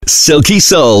Silky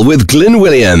Soul with Glyn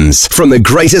Williams. From the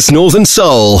greatest northern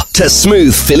soul to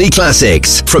smooth Philly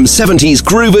classics. From 70s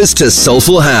groovers to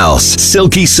soulful house.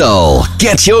 Silky Soul.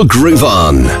 Get your groove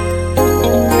on.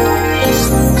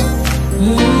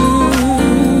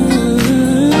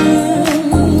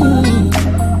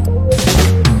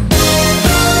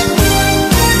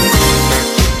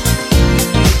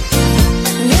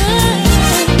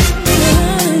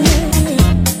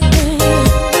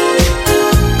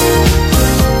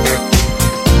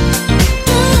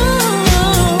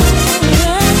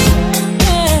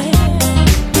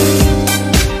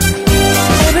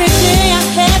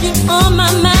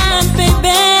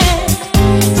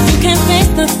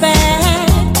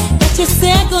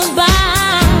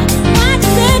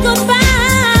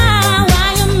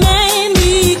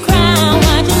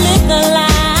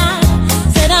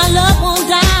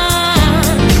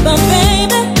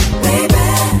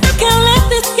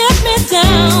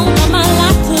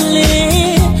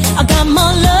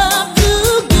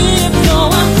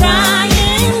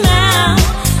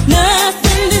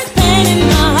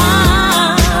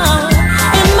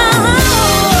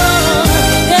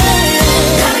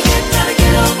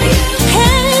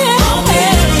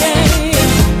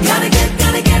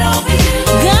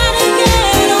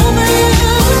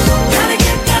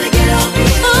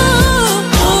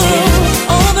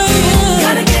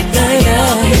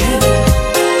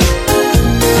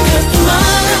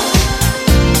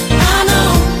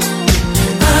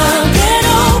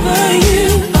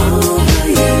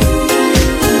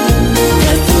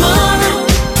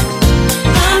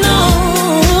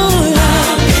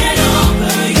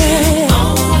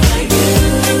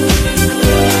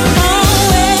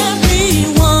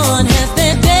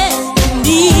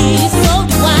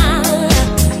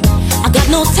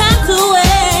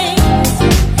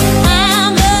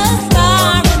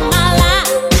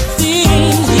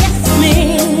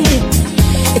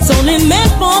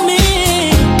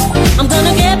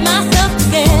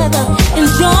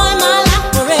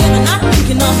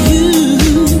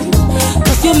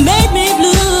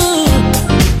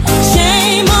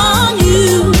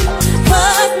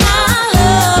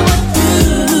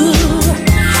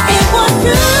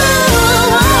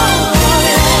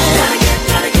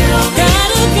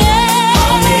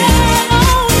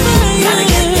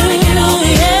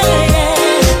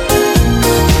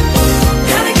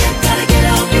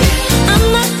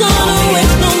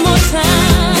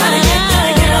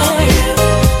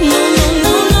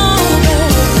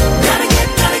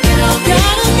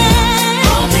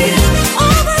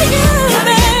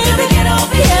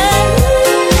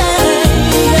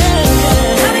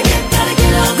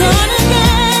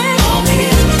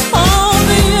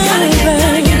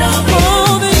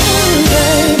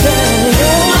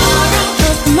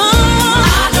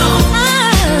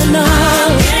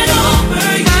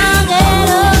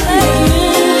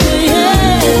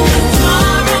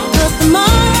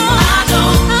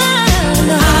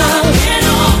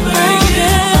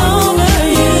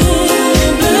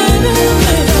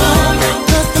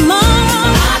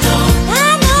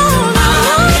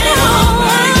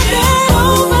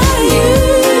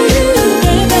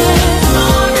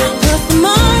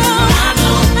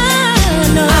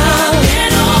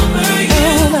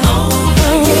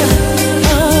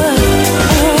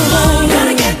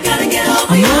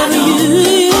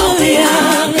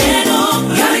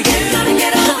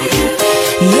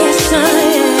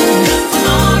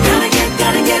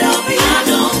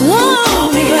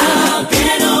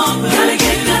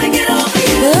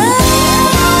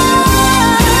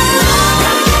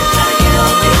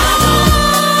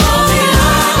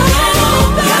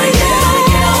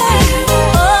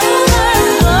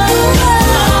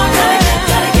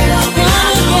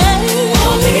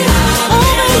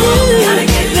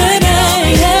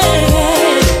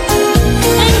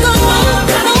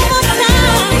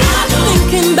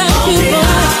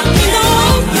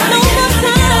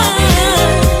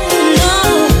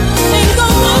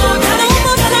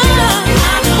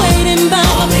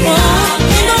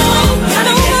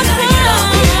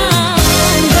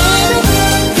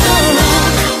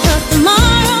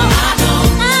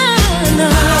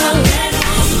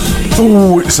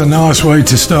 Oh, it's a nice way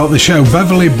to start the show.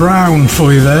 Beverly Brown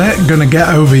for you there. Gonna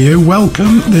Get Over You.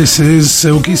 Welcome. This is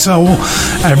Silky Soul.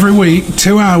 Every week,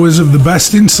 2 hours of the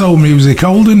best in soul music,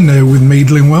 old and new, with me,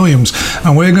 Glyn Williams.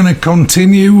 And we're going to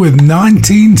continue with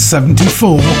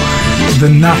 1974, The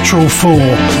Natural Four,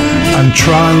 and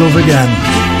Try Love Again.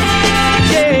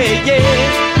 Yeah, yeah.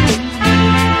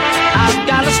 I've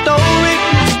got a story.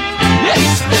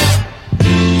 Yes.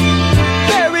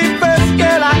 Very first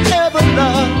girl I ever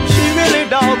loved, she really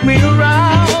dogged me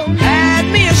around. Had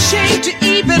me ashamed to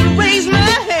even raise my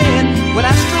hand.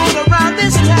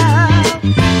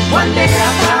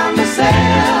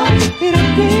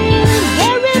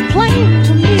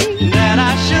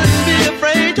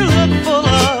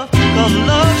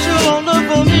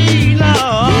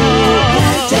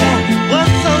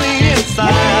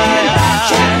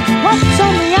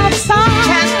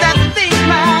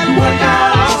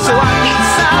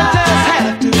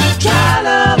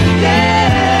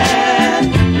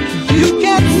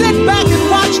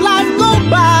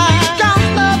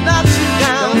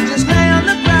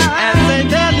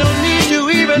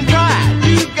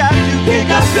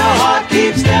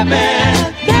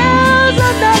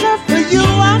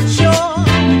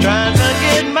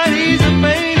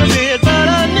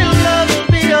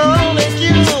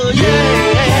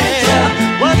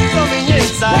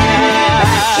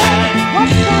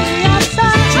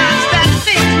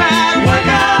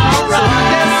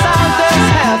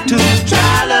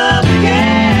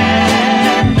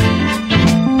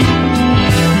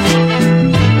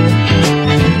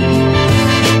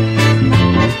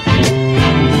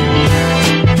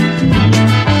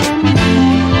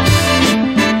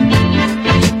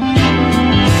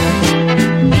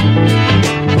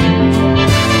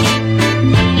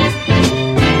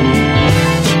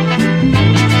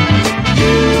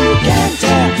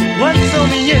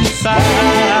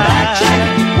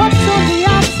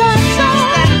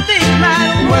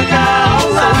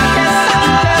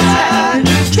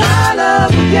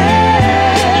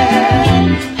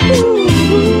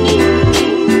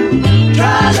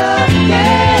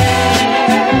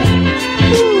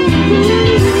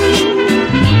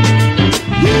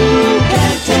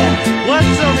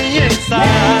 the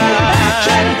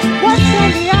inside? What's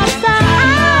on the outside?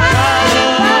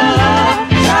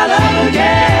 Try love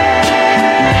again.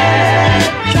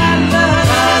 Try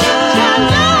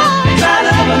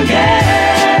love again.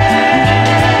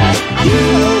 You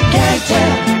can't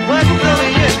tell what's on the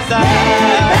inside.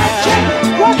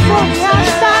 What's on the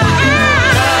outside?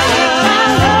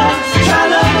 Try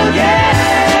love again.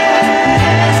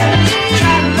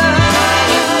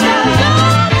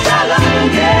 Try love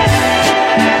again.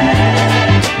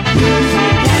 You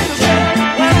can't tell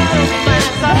what's on the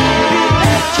inside.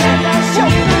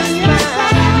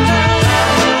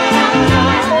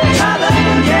 Try love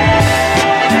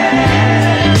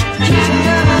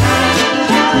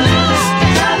again.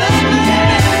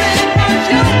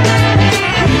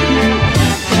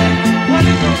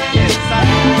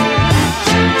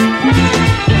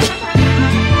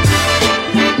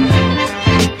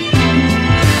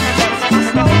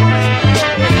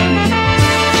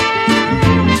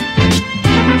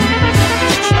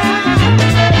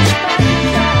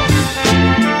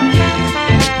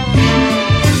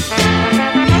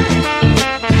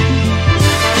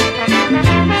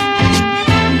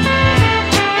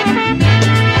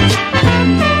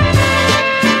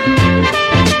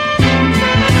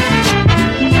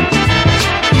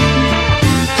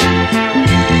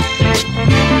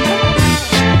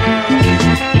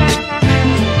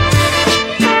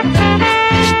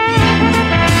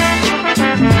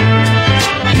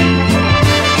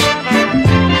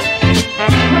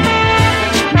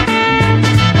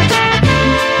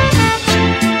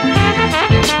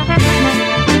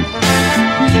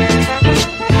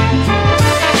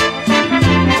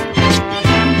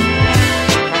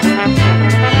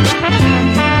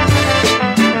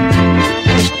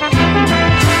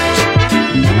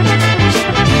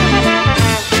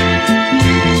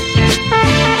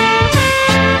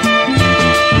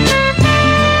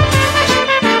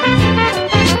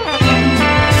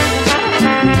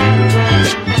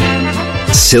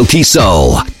 Silky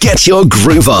Soul. Get your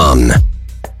groove on.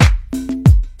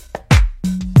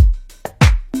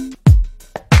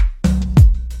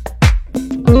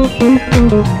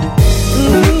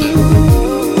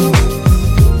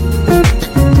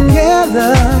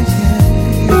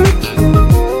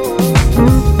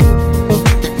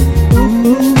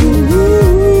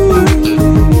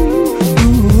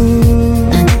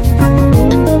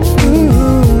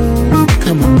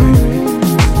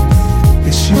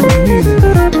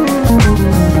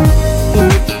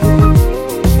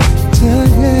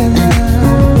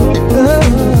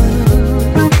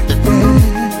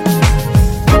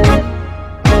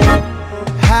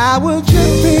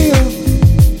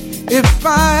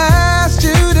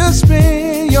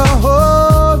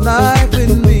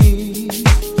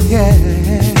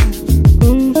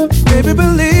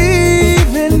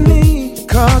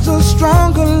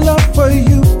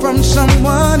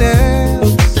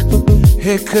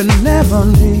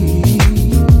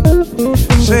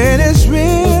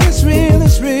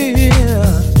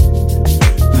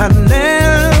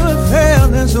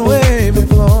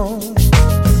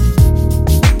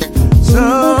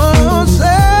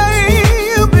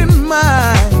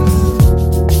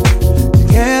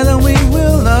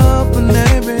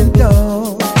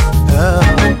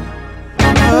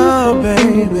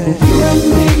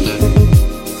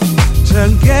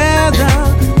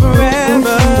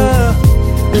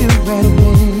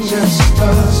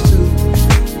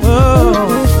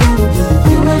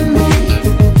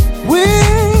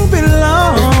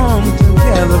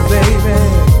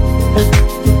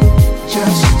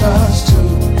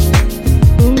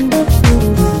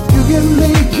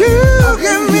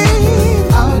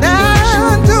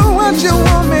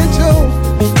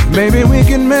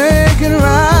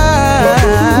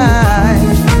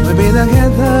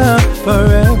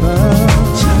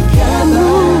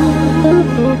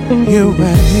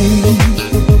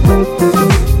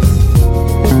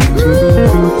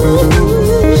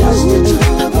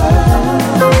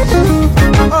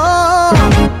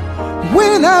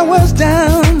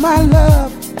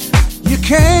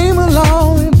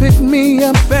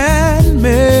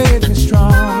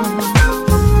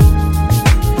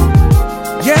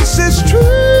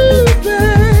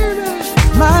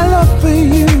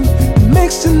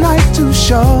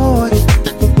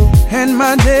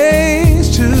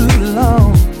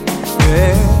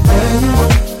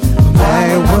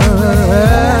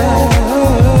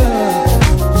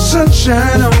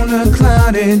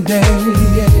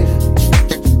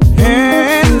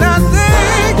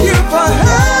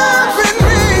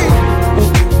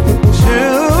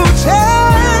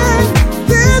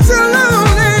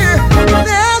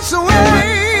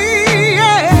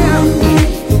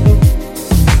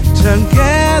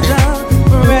 together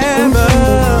forever.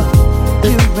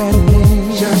 You and me,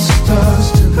 just us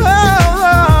two. Oh,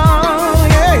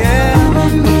 yeah, yeah.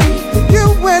 You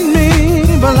and me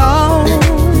belong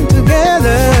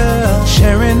together,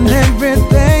 sharing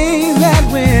everything that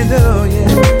we do.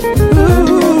 Yeah.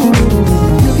 Ooh,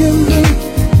 you give me,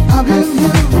 I'll give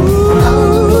you.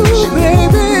 Ooh,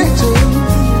 baby,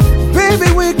 baby,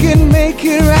 we can make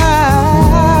it right.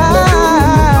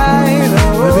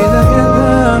 We'll be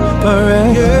together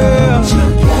forever. Yeah.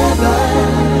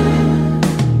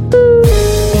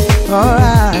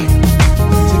 Alright,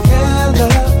 together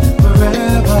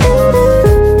forever.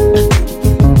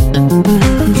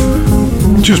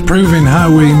 Just proving how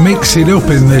we mix it up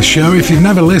in this show. If you've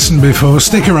never listened before,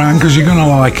 stick around because you're going to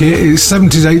like it. It's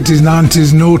 70s, 80s,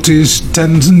 90s, noughties,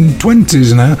 10s and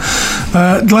 20s now.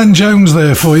 Glenn Jones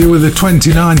there for you with a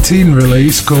 2019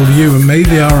 release called You and Me,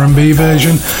 the R&B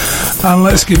version. And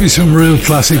let's give you some real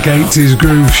classic 80s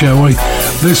groove, shall we?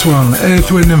 This one,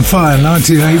 Earth, Wind and Fire,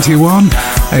 1981.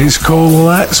 It's called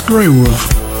Let's Groove.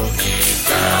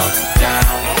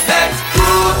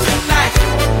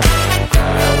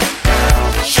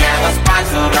 Share the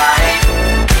spice of life.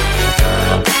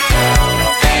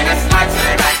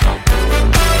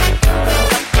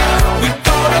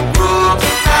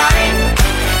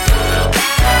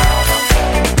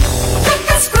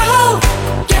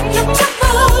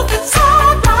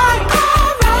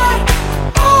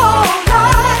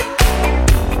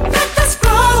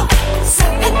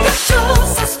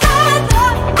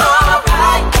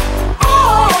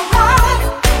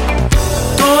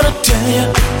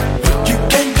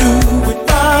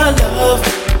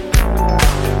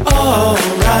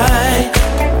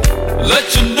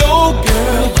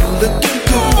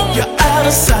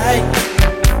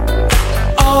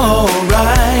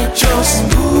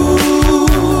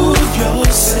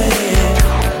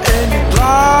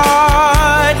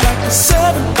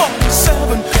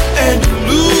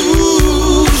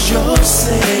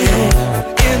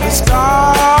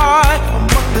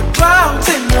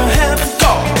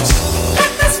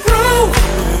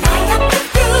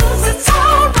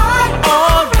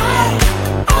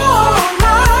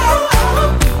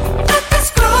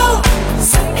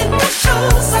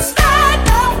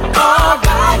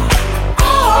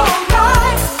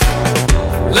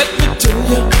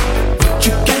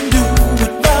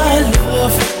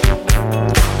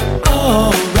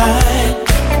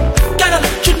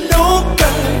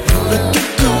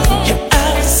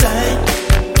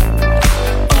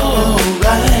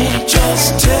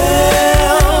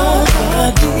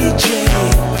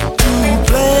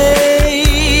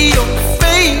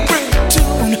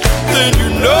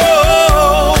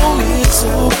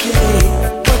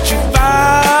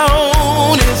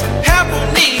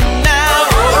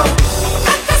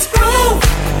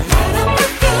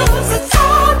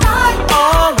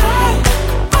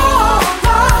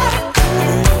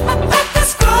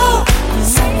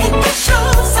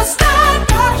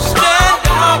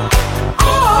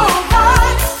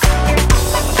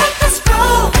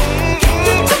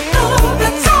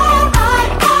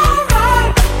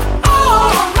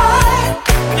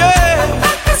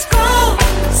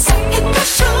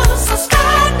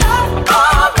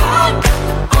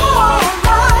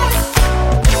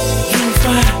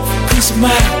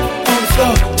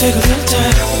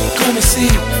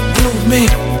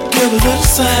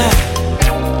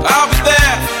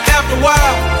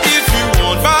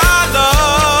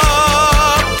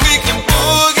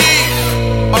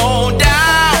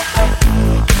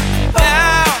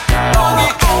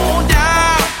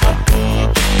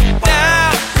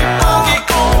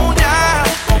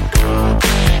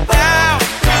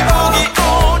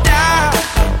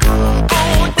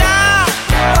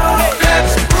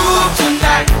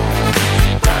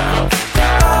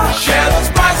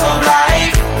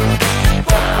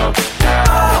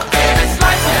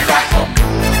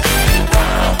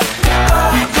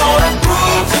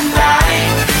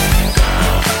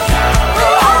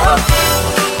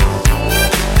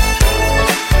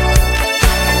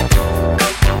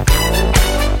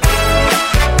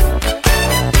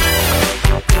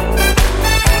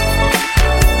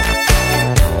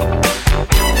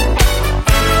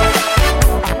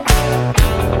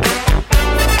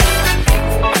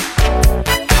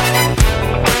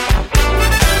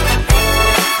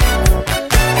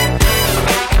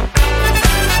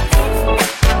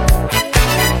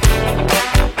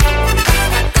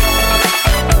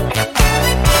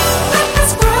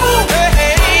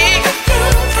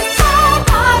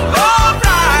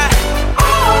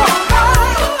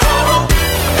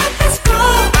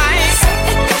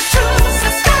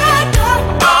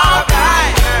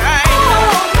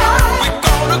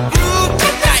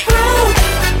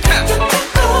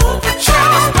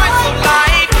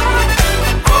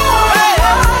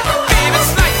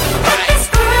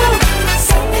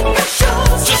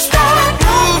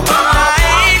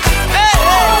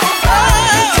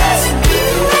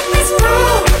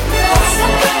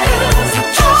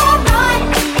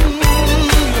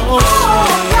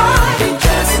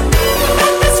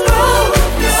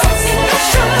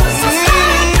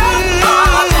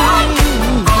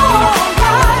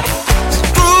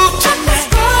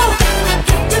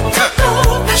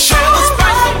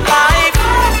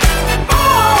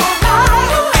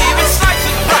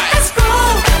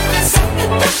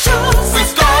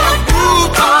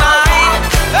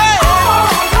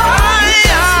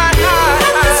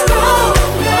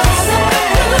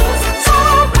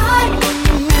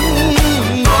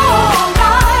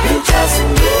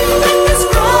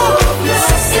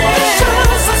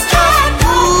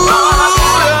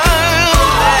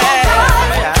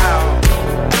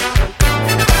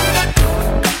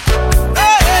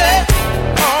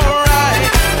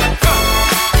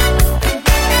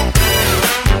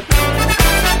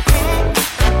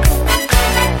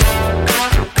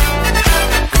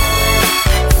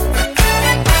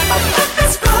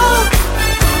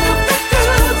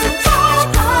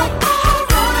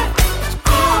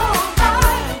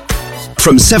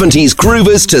 From 70s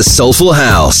groovers to soulful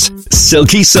house.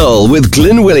 Silky Soul with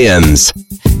Glyn Williams.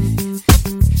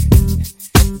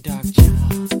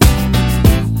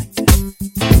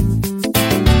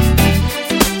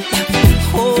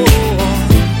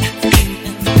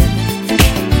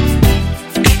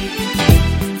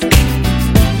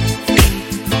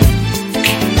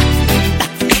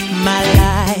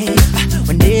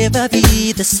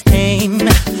 Be the same.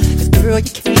 'Cause girl, you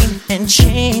came and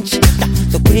changed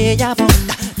the way I walk,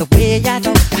 the way I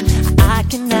talk. I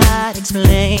cannot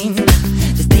explain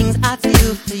the things I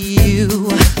feel for you,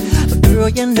 but girl,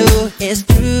 you know it's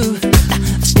true.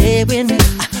 Stay with me,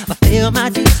 fulfill my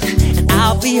dreams, and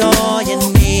I'll be all you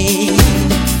need.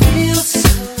 Feels so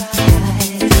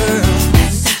right, girl.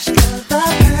 Such the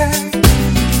perfect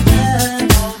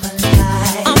love all my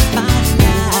life. All my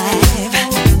life.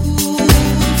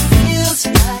 Feels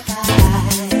like I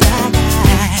found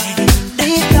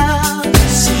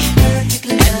see,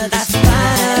 and I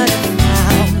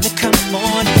found it. Come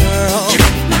on, girl.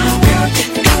 My world, you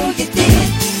know you did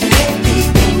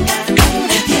everything I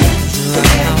wanna get.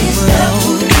 There is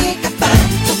nothing I find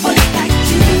someone like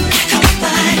you. Come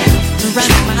find,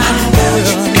 right, my world,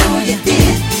 you know you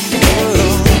did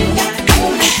everything I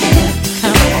wanna get.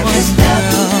 There is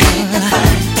nothing I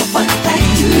find someone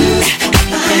like you. Come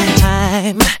find. In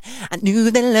time, I knew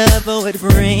that love would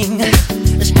bring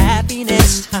this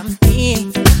happiness to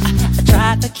me. I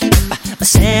tried to keep my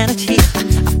sanity.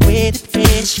 I waited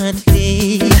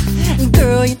patiently. And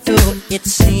girl, you know it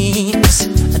seems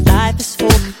life is so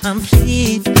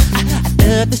complete. I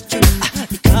love this truth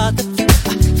because of you.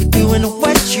 You're doing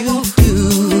what you do.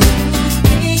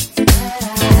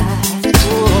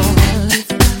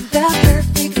 The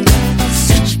perfect love,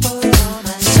 search for all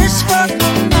my life. Search for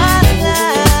all my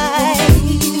life.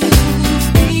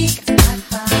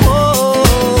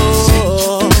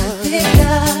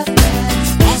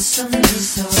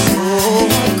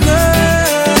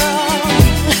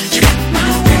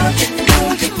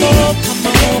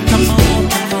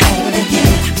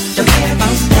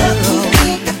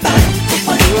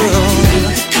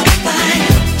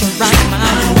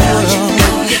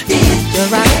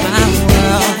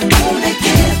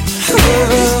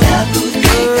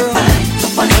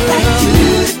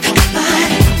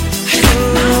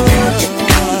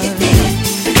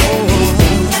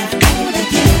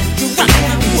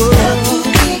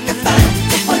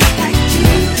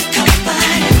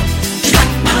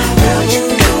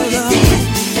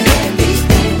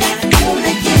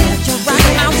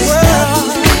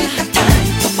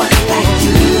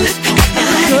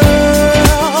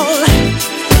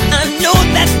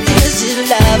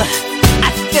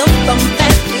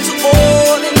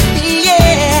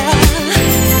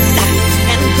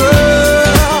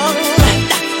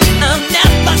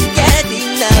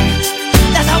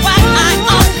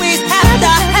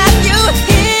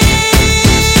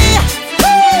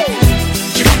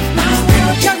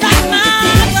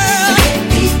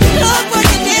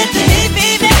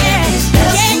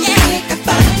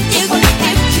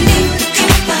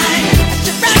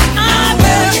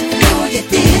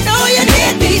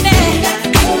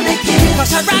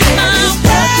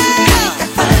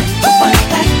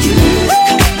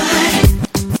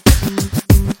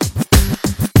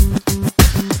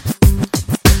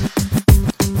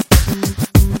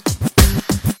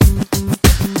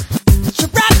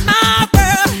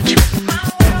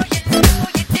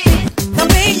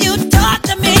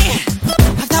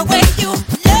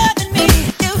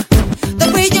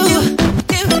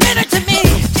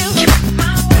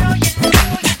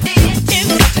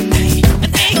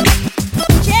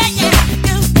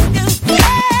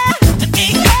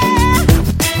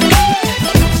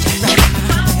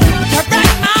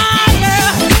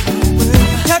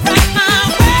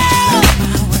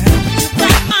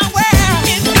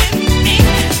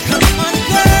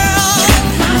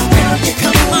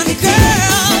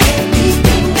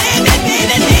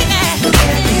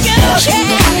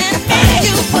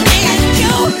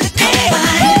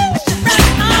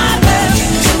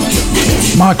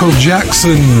 Michael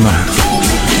Jackson,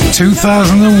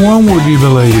 2001 would you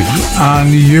believe,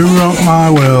 and You Rock My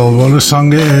World, what a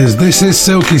song it is. This is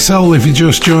Silky Soul. If you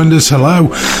just joined us,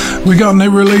 hello. We got new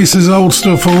releases, old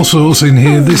stuff, all sorts in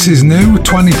here. This is new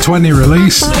 2020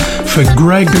 release for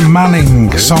Greg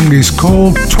Manning. Song is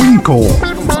called Twinkle.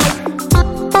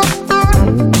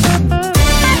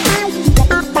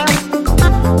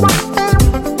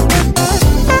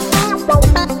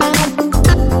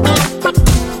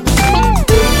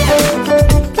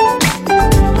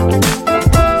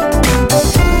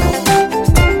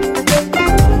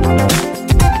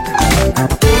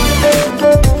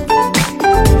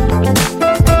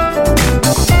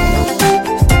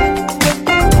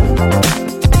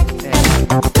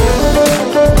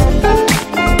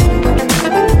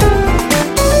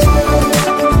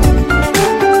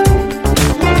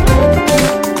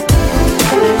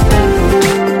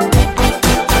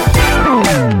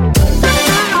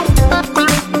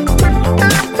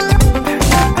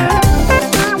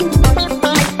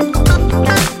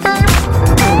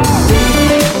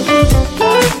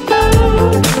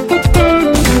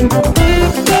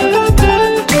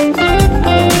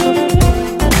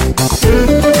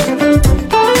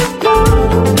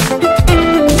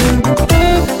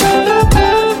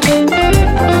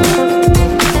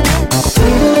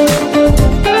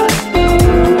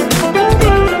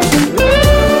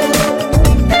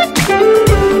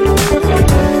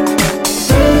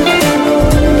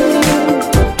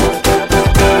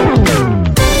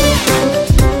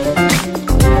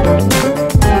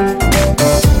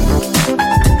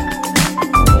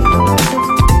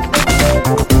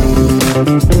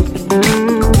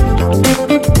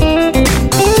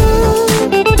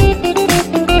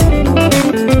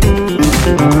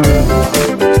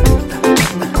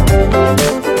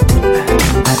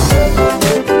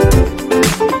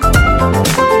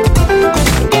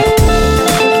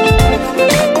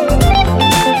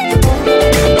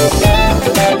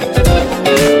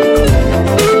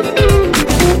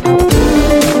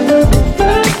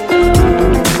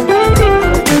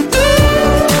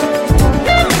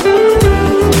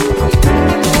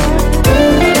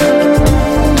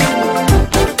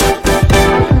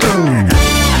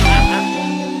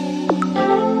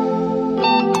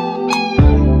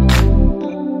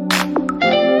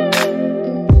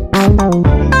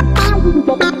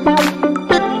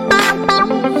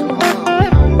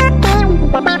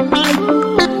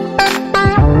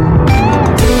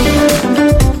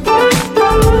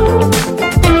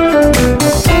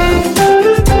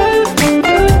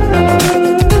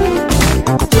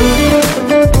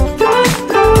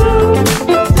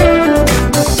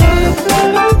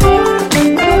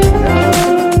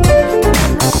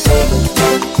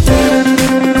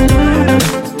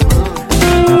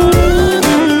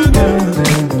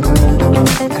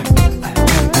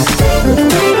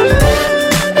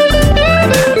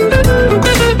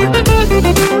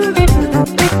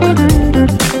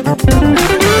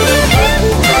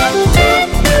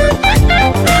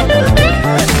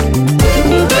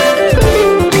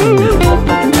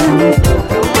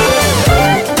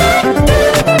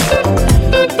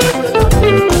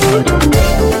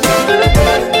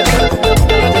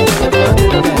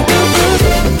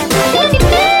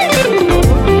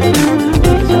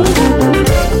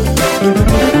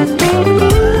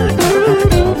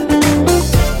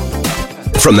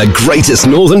 From the greatest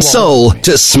northern soul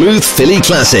to smooth Philly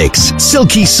classics.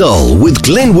 Silky Soul with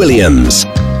Glyn Williams.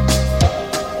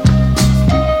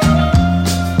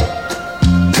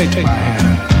 Take my hand.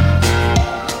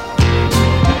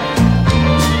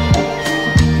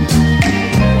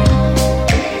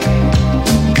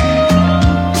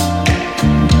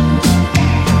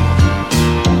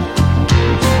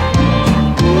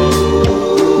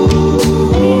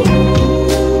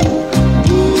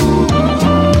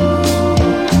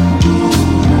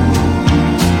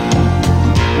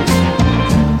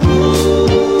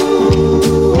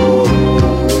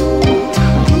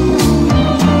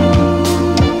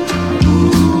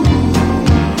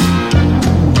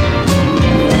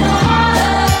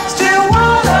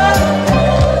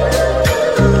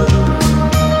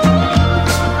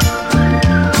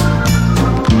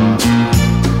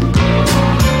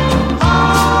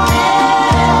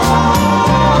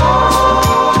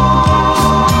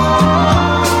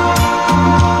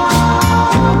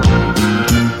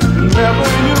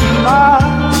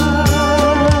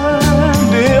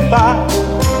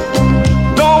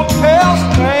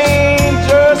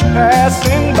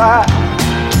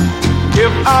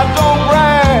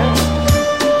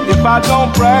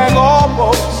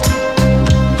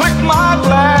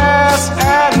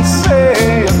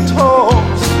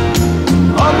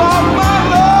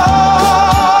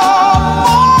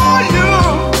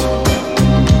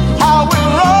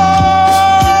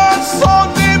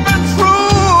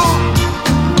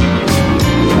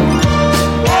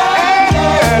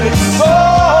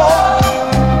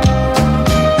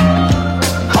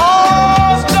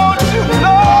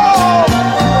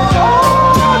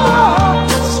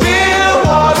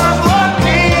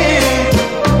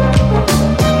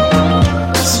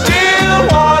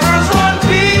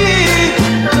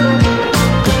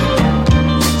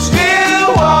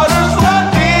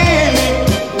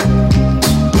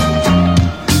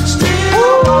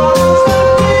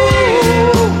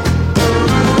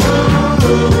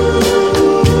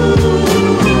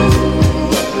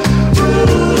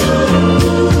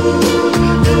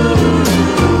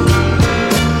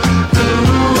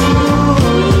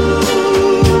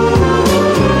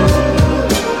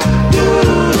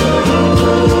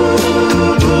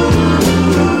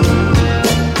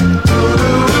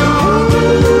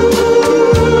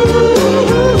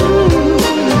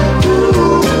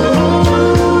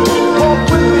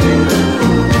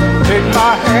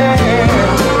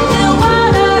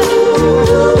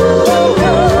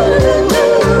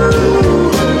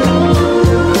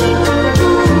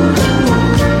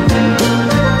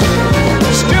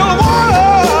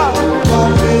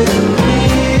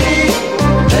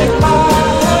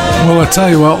 Tell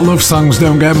you what, love songs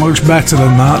don't get much better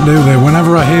than that, do they?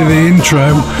 Whenever I hear the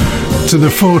intro to the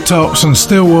Four Tops and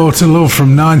Stillwater Love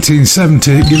from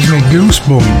 1970, it gives me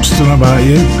goosebumps. Don't know about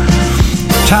you.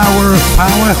 Tower of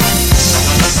Power,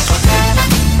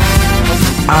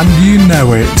 and you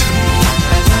know it.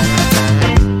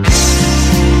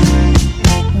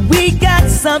 We got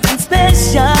something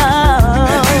special,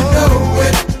 and you know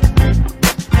it.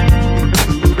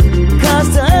 'Cause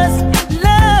to us,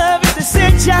 love is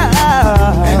essential.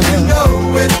 And you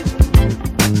know it.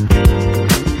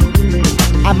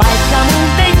 I might come on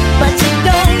late, but you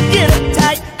don't get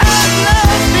uptight. Our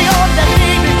love beyond that,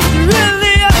 baby, is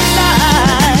really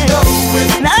alive. You know it.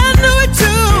 And I know it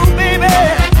too, baby.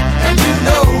 And you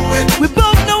know it. We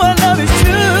both know our love is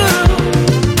true.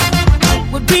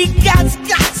 What we got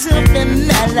something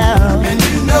mellow. And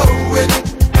you know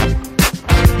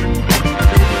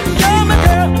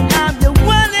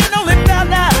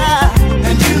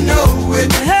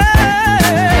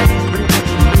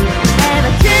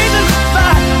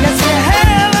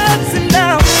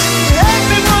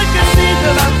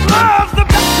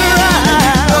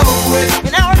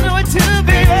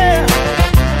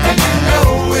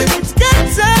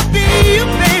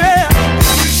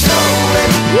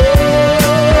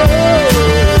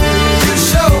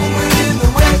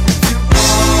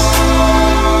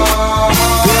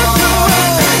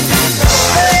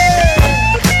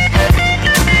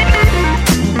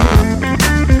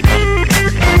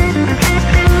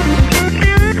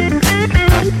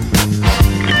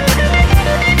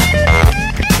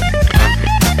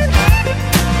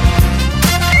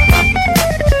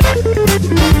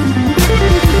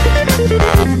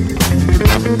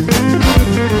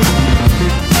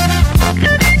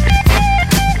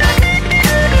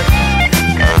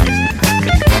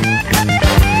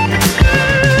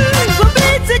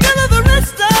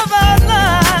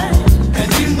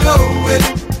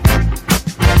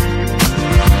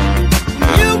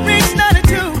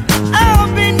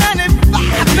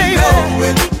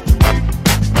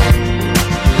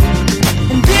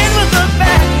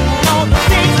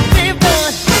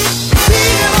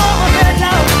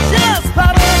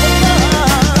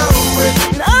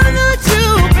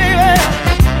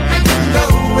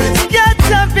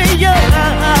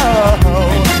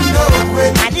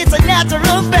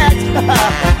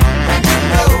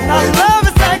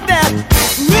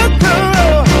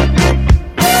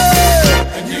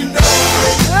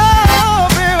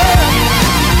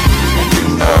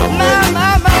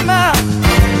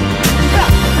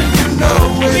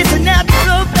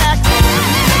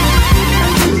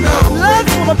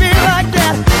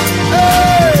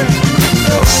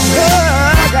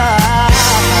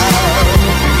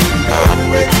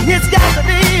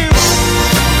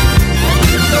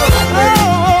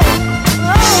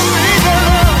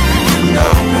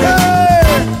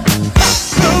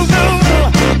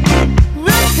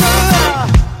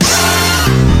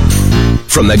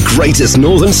From the greatest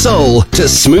northern soul to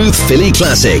smooth Philly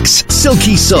classics.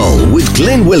 Silky Soul with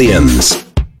Glyn Williams.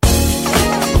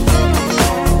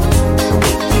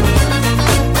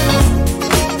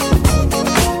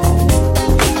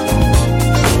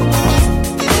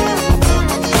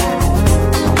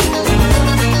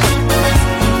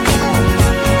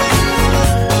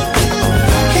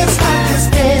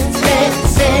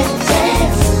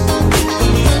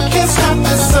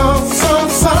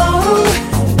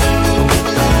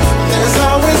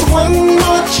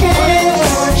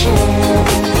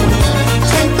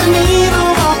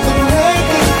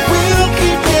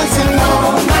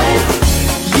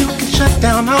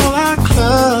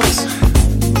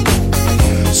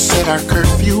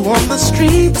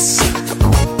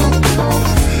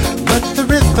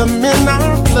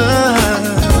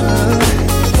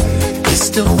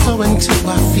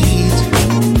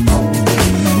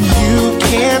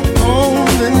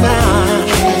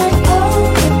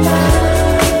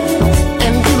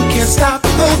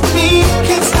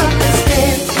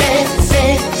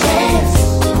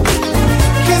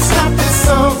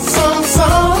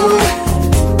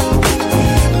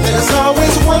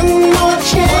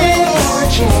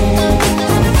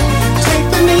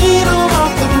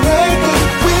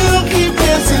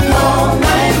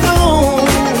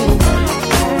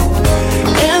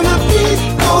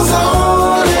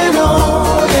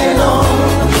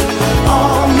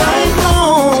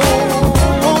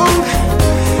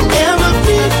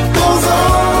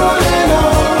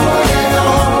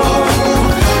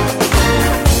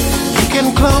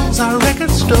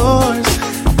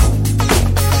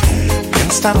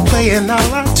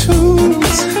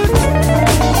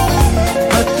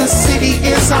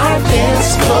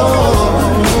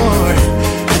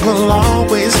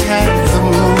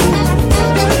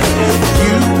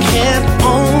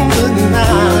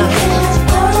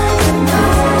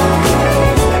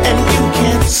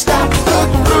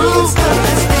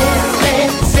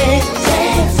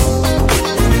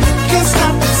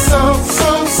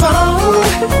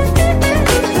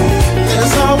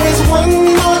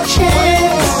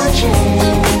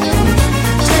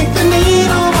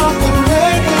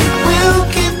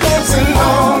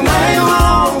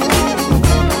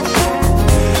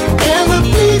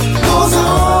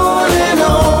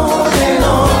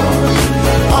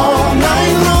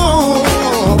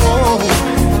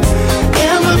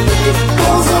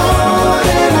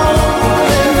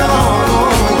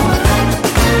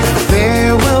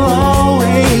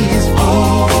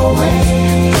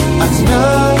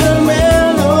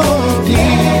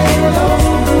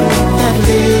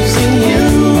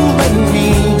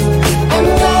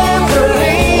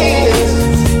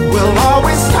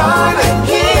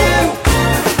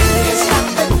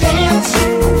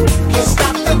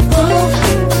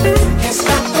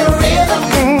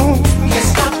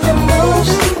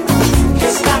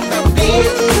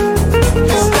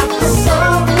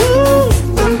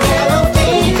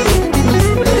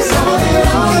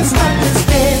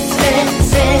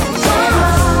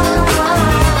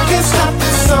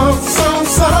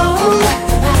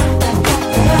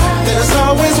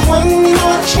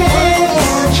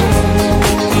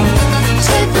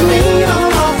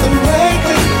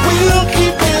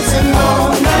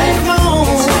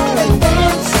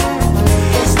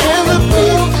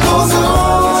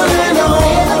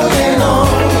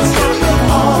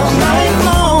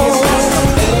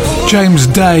 James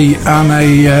Day and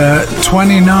a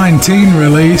 2019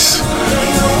 release,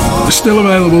 still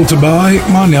available to buy,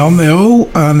 money on the all,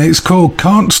 and it's called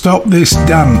Can't Stop This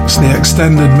Dance, the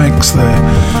extended mix there,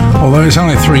 although it's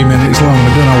only 3 minutes long,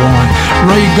 I don't know why.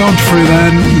 Ray Godfrey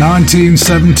then,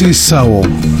 1970s Soul.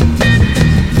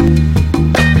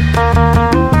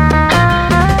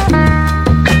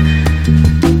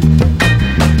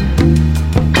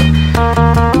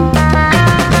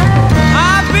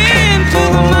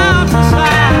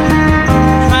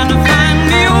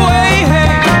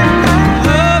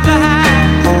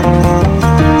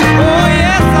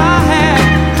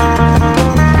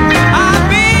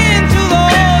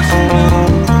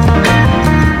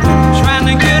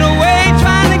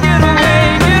 Trying to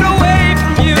get away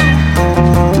from you.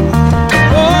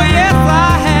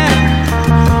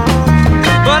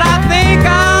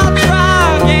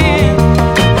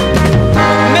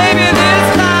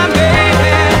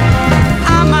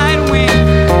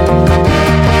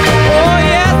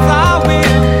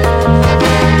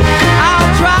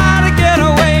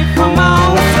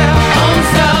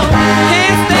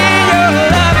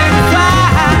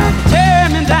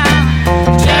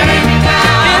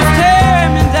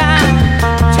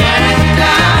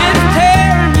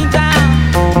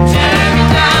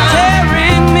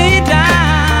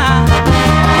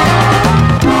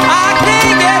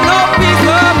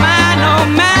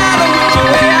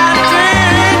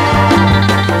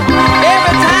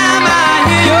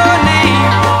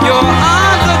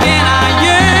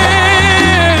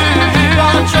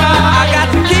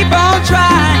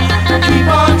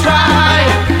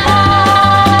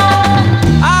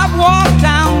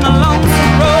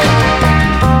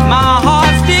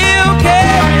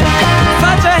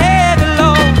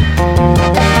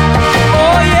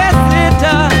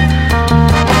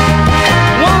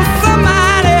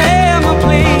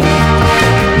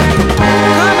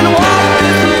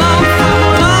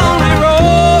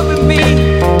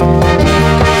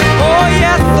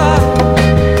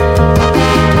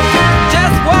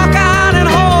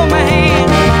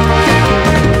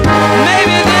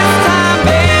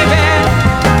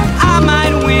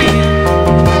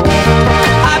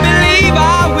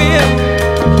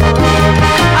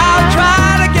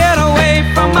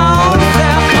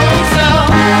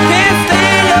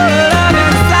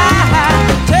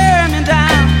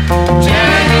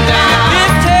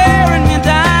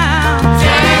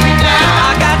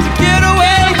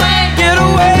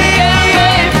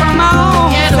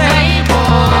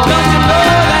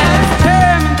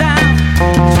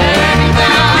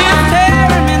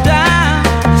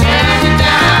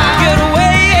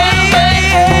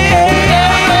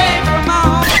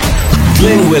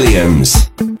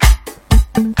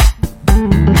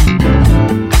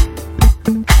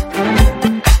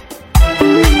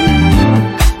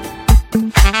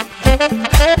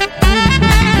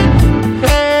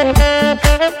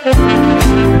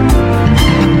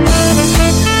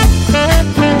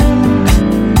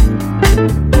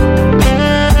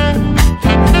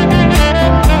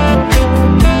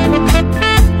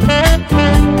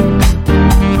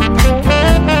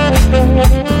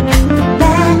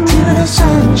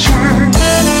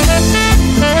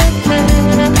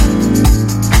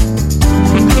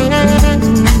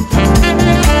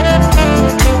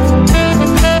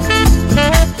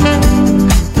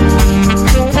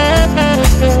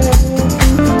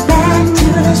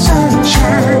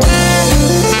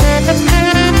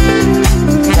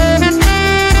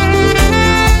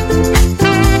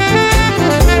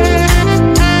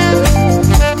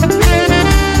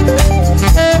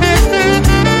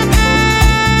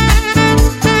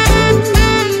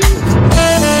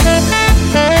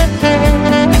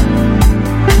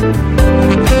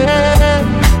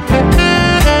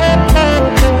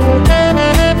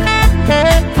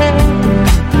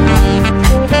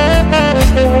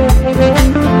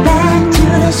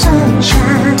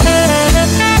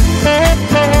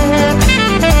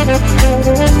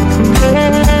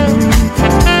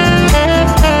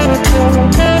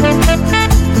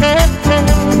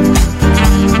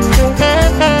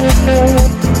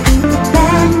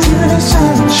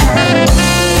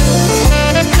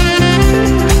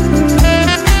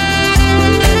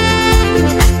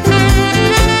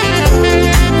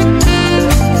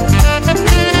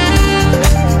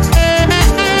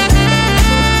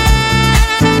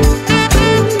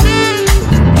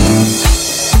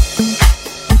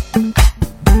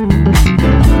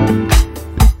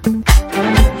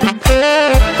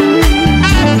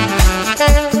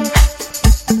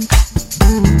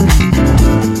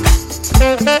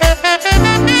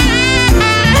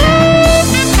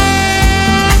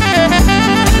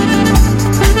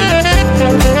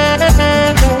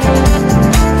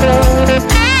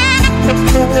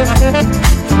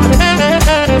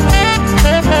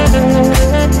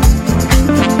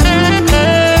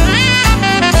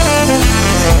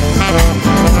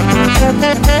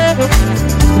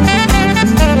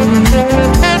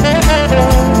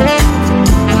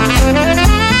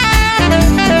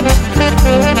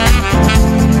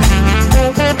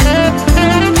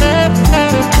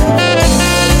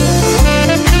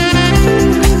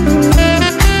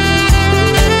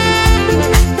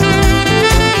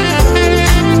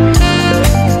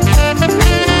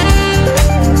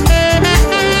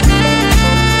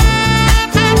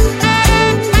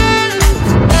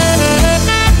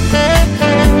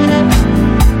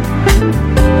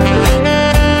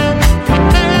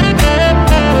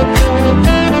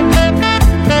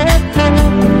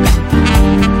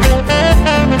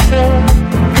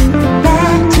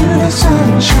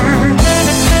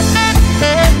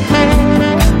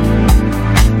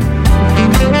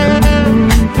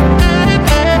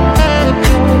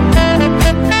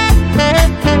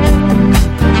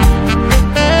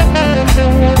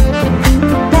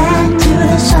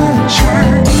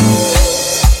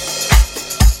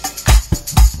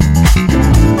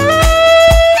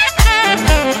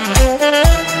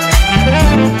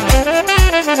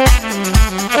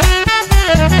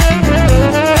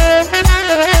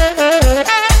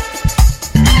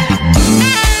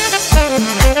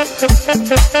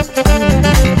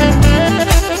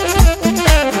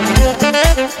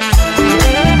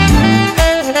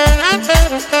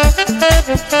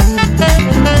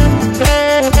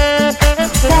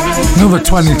 Another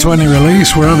 2020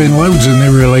 release. We're having loads of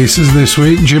new releases this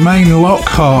week. Jermaine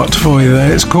Lockhart for you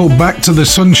there. It's called Back to the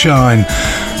Sunshine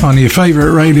on your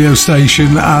favourite radio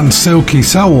station and Silky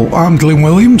Soul. I'm Glyn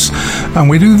Williams and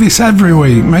we do this every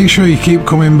week. Make sure you keep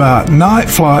coming back. Night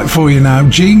Flight for you now.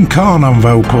 Gene Carn on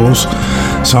vocals.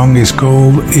 Song is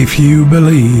called If You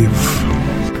Believe.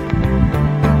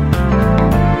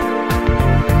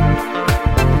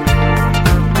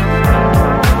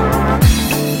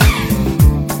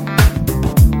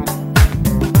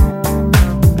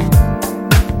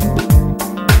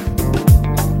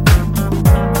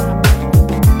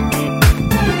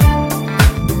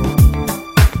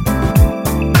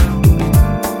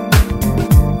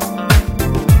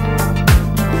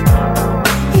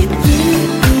 If you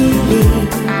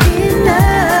believe in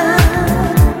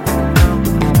love,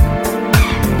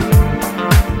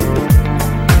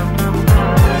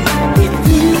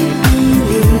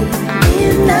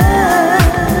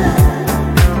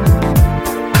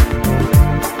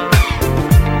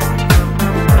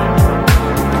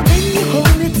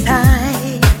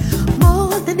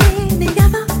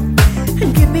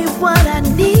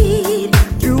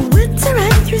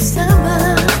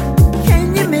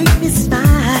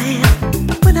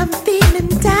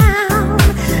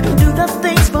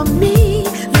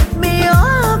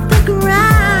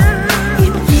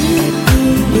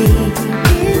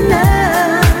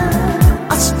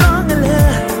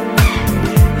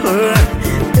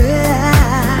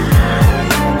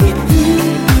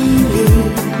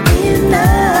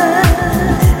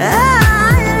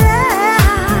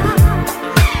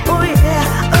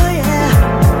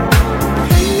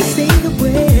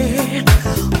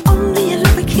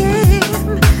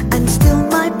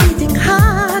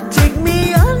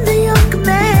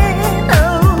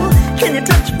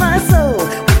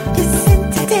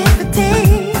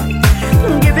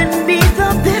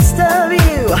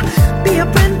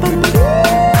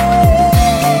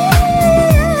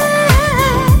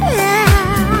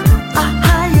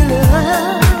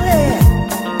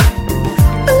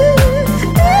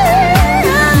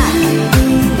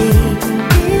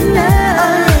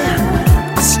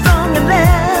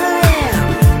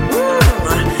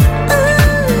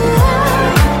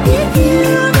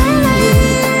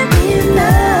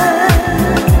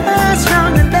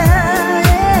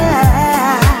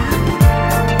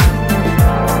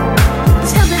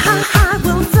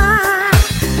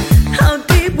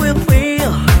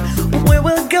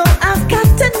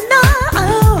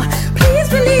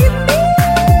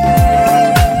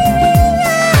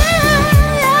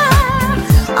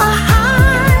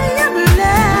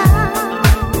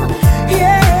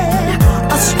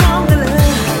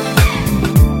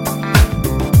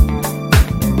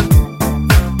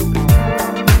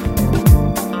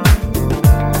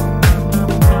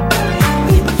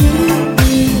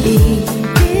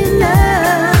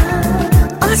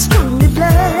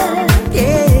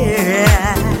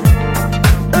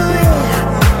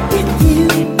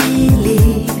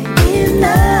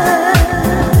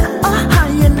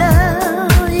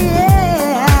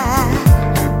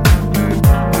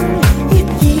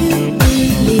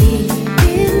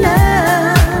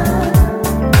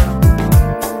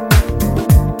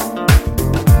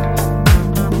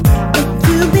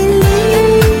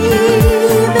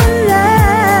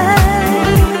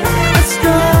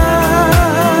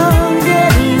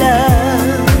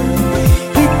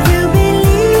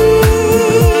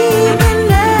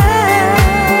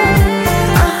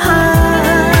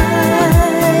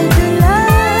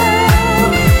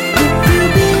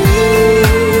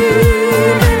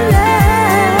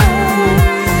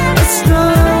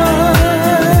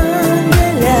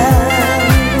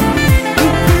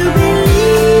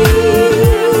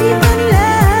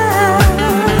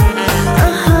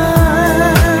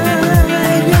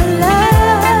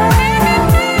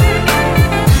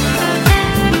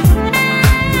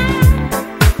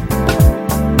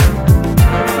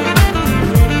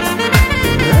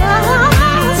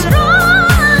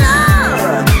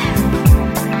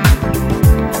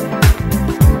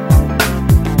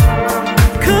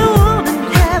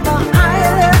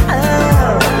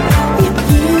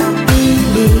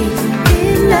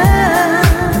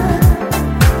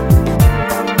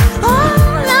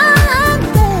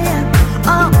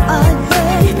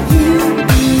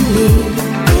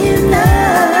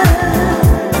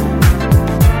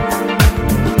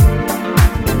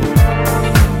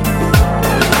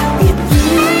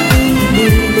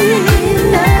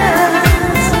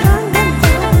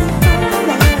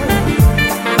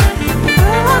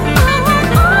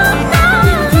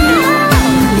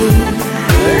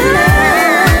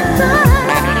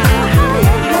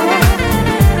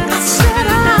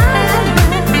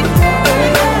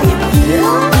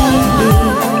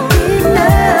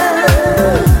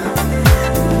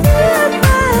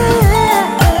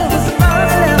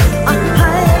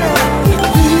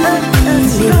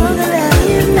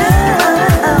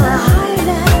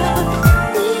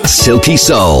 Silky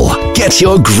Soul. Get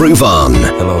your groove on.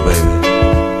 Hello, baby.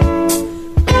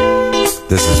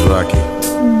 This is Rocky.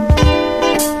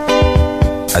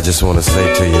 I just want to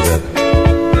say to you that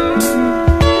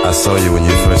I saw you when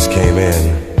you first came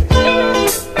in.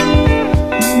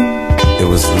 It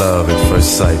was love at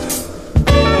first sight.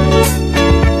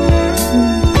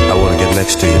 I want to get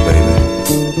next to you, baby.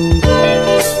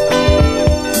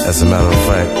 As a matter of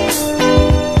fact,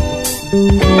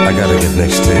 I gotta get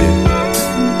next to you.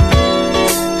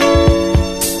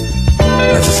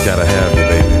 I just gotta have you,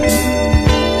 baby.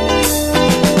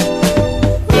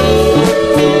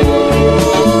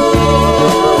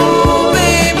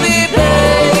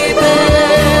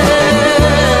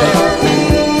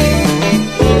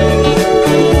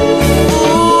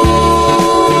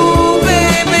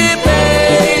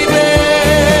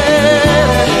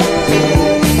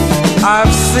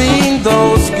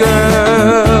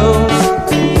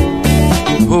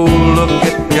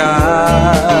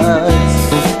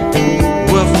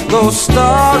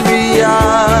 Starry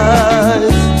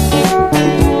eyes,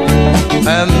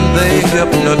 and they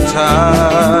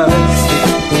hypnotize.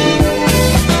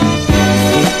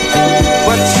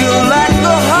 But you're like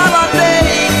a holiday,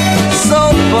 so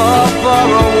far, far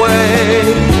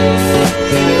away.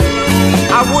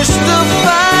 I wish to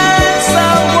find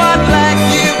someone like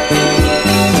you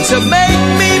to make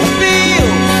me feel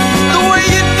the way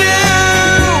you do.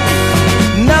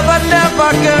 Never, never,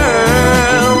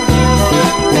 girl,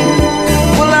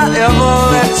 ever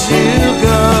let you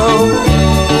go.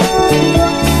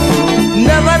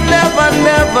 Never, never,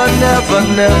 never, never,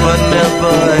 never,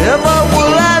 never, ever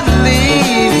will I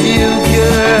leave you,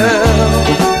 girl.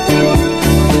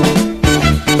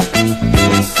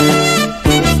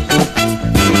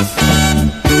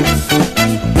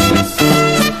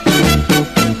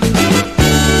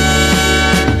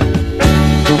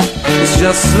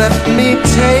 Just let me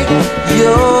take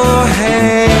your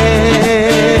hand.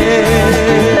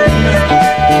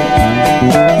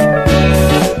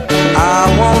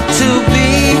 To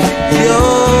be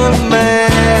your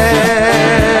man,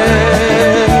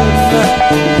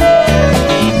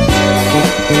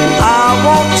 I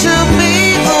want to be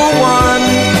the one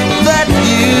that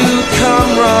you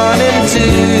come running to.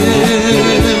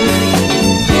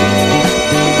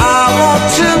 I want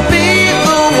to be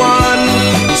the one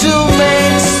to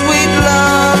make sweet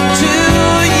love to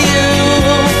you.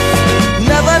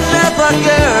 Never, never,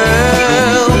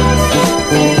 girl,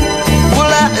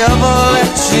 will I ever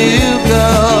let you go.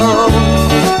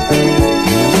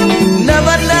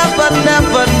 Never, never,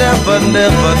 never, never,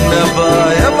 never, never,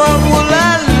 ever will I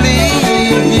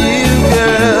leave you,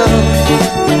 girl.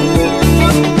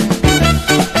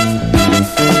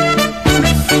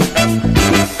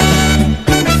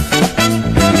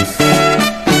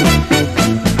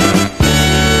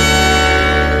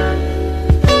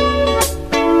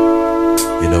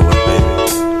 You know what, baby?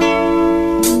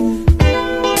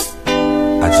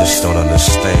 I just don't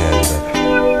understand that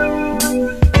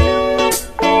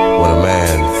when a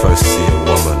man first see a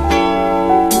woman,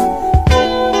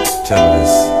 tell me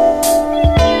this,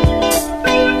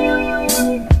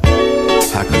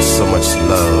 how could so much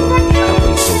love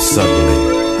happen so suddenly?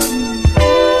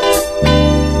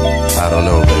 I don't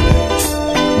know, baby,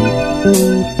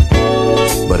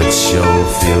 but it sure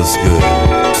feels good.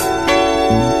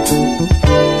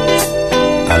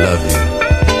 I love you.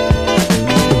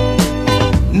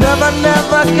 Never,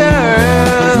 never,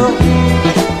 girl,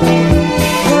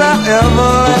 will I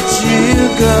ever let you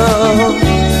go.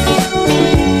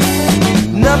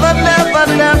 Never, never,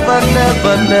 never,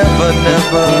 never, never,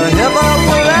 never, ever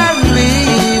will I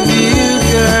leave you,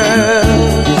 girl.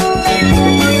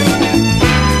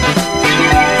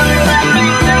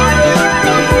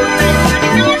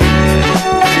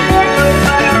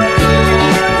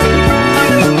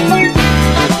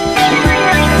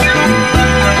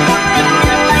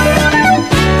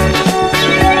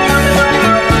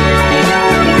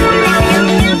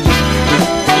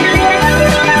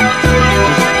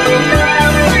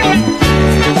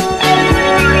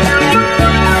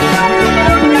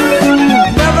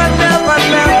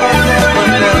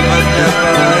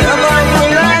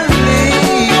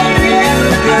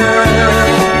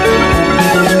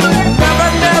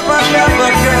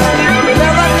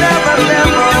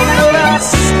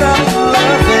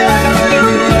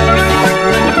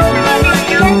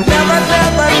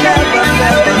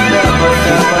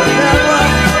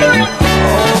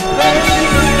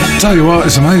 Tell you what,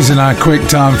 it's amazing how quick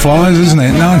time flies, isn't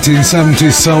it?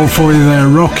 1970s soul for you there,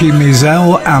 Rocky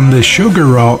Mizell and the Sugar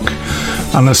Rock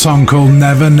and a song called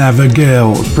Never Never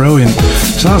Girl. Brilliant.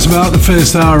 So that's about the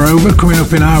first hour over. Coming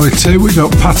up in hour two, we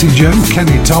got Patty Joe,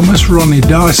 Kenny Thomas, Ronnie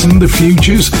Dyson, The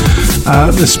Futures,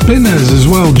 The Spinners as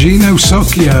well, Gino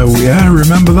Socchio, yeah,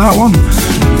 remember that one?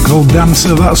 Called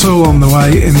Dancer. That's all on the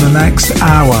way in the next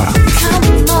hour.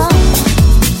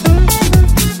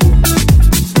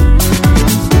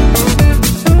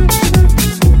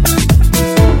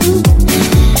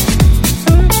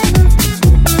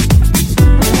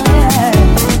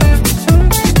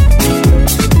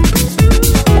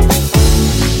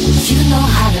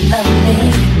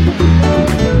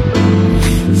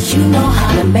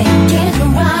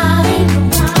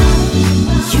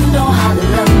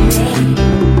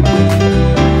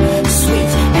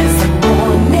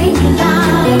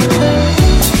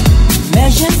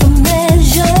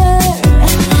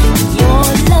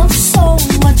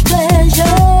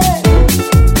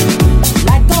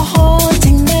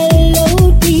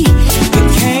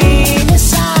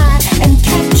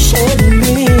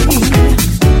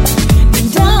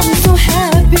 So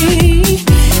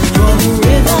happy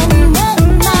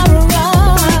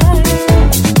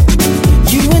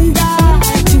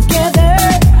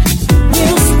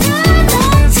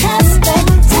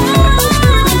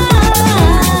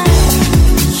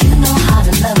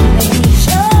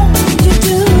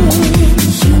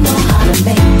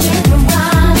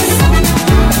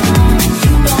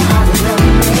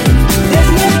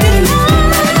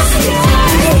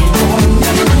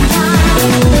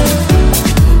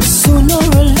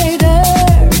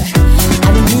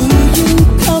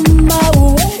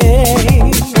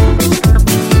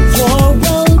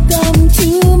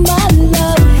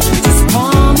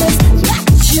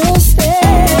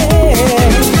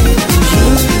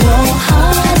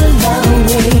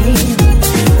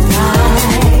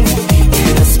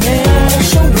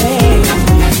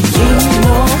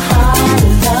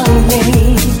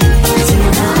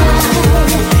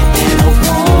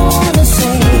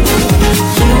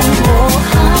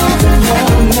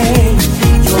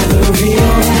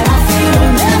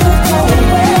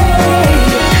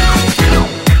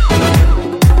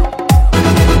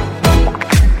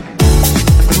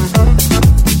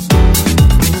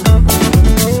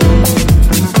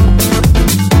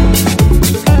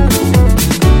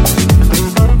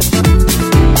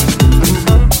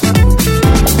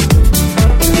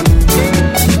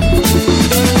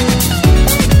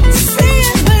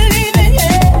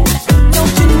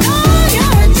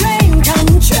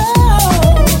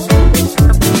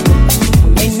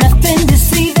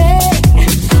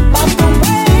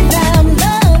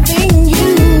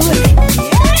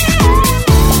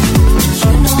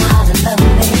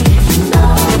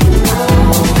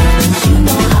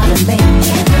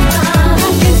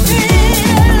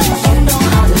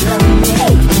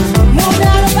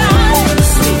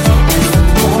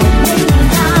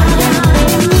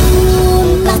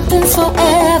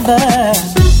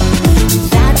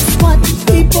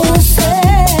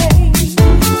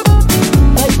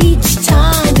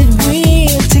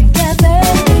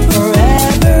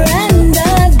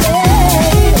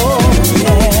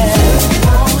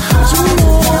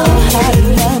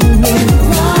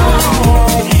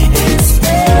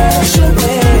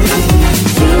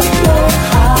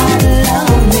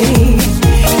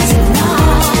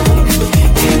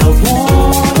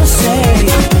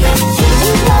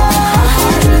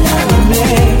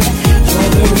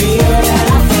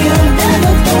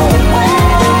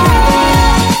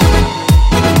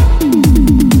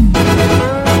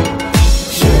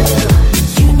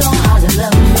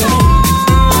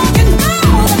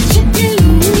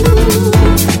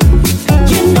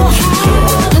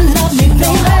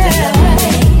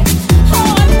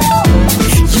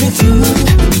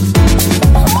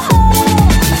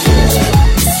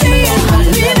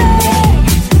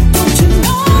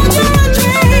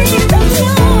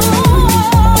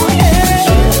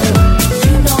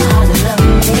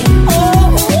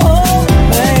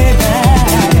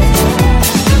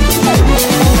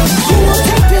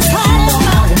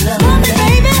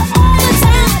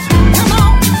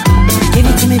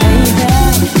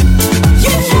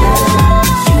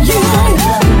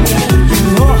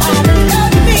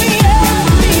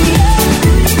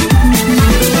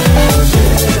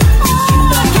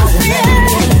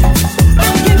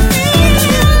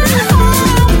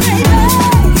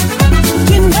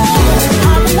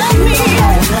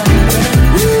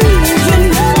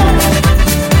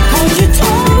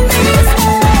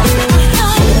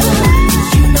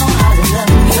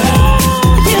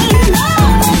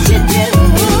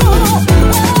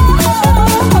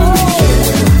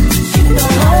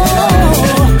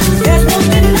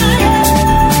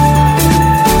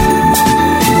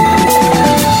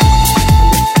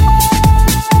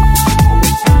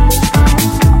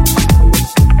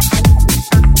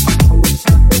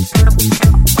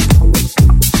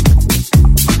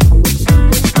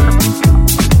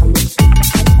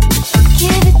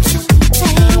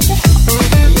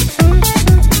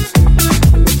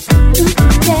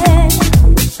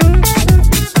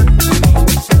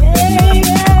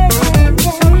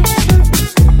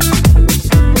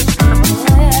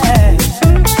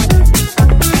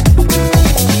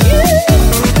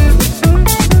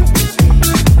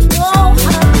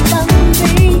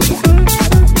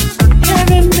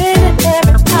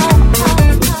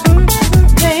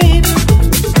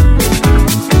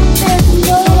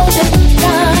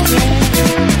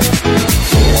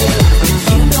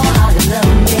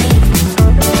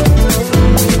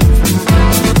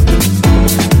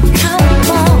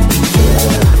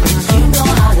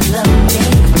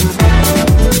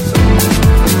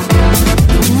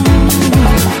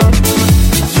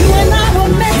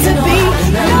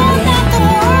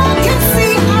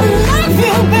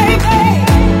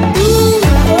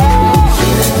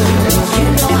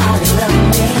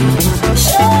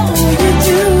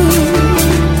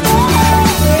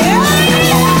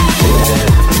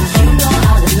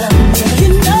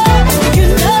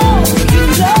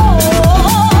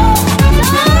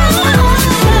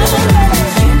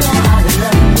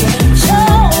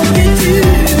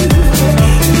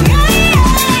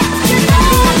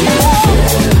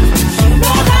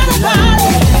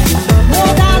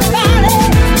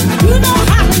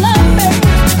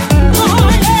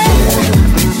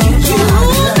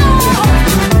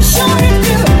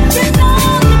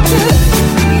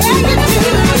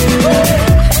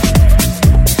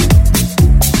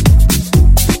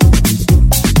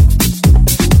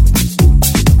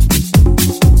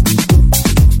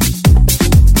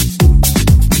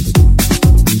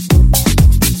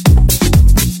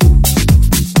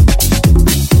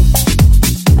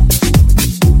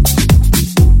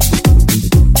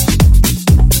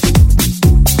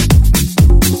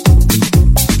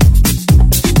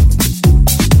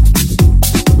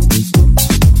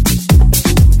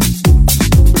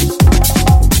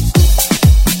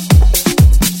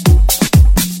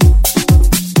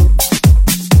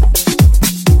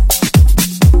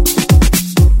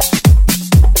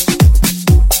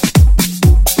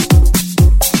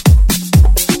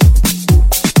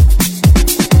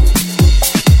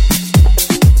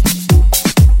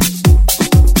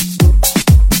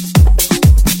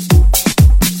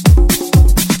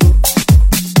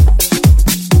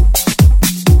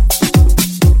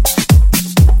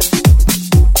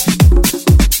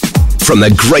From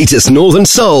the greatest Northern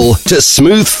Soul to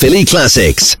smooth Philly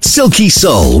classics. Silky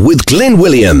Soul with Glyn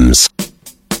Williams.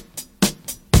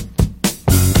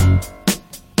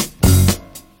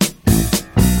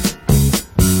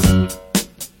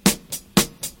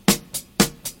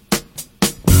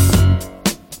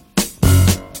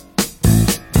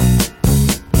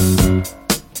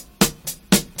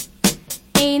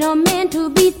 Ain't a man to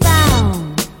be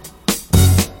found.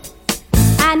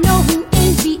 I know who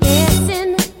ain't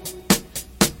BSing.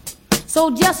 So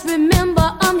just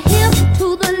remember I'm hip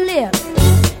to the lip.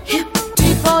 Hip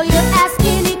before you ask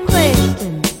any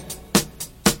questions.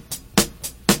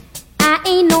 I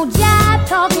ain't no jive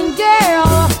talking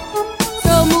girl.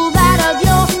 So move out of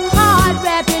your hard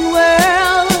rapping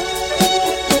world.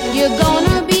 You're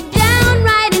gonna be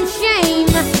downright in shame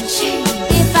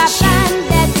if I find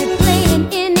that you're playing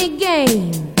any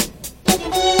game.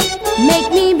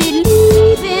 Make me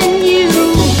believe in you.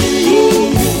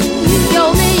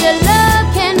 Show me your love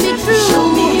can be true.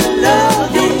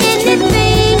 Do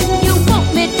anything you want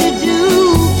me to do.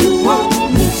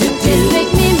 Just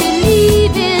make me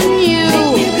believe in you.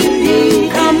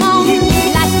 Come on,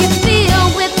 like you feel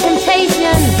with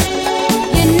temptation.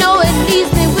 You know it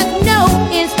leaves me with no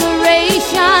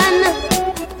inspiration.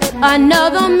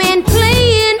 Another man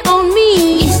playing on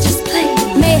me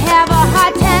may have a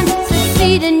hard time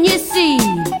succeeding, you see.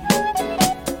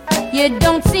 You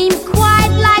don't seem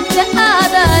quite like the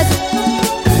others,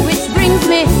 which brings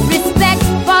me respect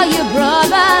for your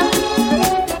brother.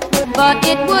 But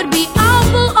it would be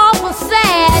awful, awful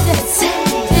sad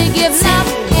to give love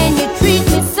and you treat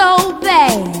me so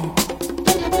bad.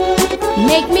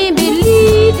 Make me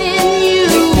believe in you.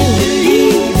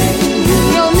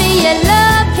 Show me your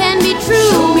love can be true.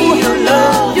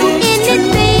 Do anything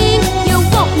you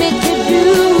want me to do.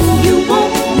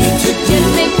 Just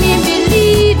make me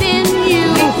believe in you.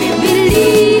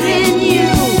 Believe in you.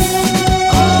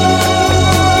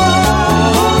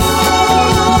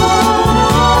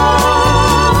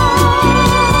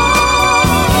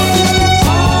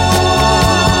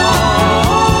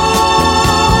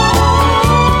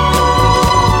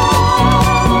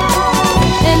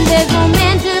 And there's no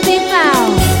man to be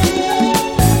found.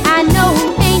 I know who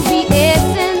ain't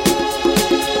BSing.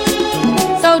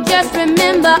 So just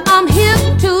remember I'm hip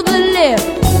to the lip.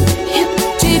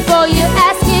 Before you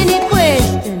ask any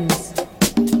questions.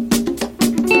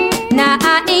 Now I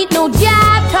ain't no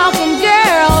jive talking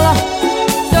girl.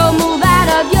 So move out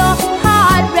of your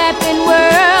hard rapping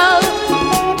world.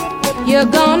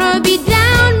 You're gonna be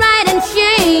downright in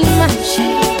shame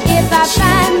if I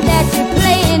find that you're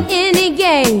playing any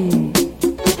game.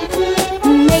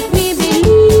 Make me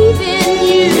believe in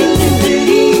you.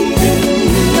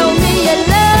 Show me your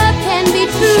love can be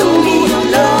true.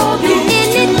 Do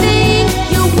anything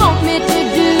you want me to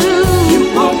do.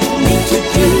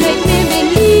 Just make me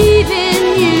believe in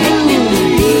you.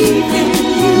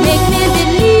 Make me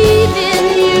believe in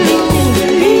you.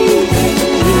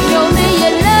 Show me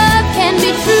your love can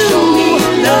be true.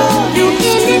 Do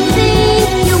anything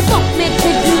you want me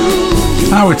to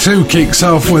do. Hour 2 kicks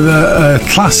off with a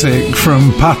classic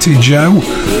from Patty Joe.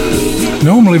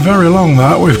 Normally very long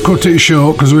that, we've cut it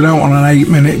short because we don't want an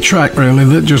 8-minute track really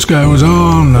that just goes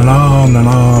on and on and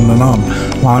on and on,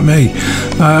 like me.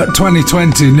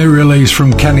 2020 new release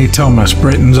from Kenny Thomas,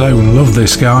 Britain's own, love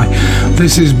this guy.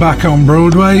 This is back on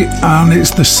Broadway and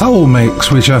it's the Soul Mix,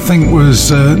 which I think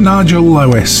was Nigel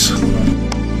Lewis.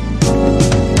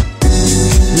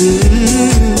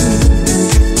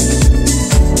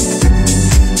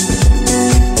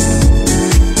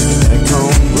 Back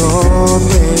on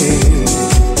Broadway.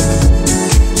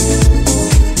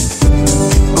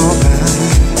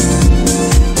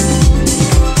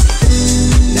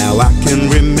 Now I can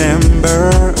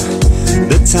remember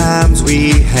the times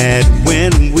we had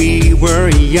when we were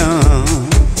young.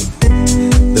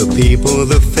 The people,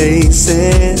 the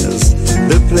faces,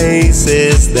 the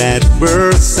places that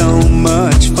were so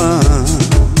much fun.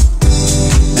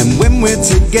 And when we're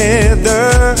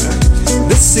together,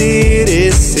 the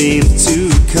city seems to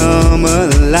come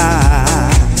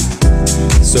alive.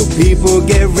 So people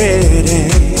get ready,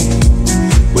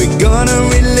 we're gonna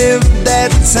relive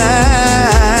that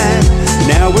time.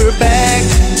 Now we're back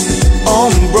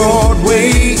on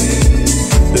Broadway.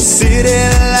 The city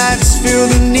lights fill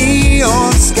the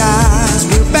neon skies.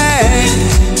 We're back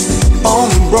on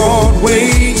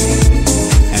Broadway,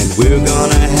 and we're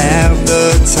gonna have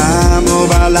the time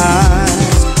of our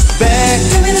lives. Back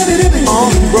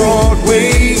on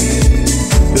Broadway,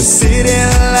 the city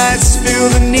lights fill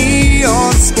the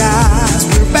neon skies.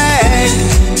 We're back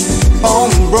on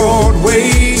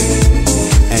Broadway,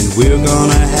 and we're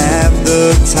gonna have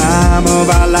the time of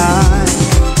our life.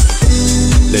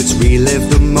 Let's relive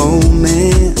the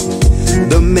moment,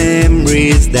 the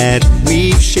memories that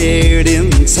we've shared in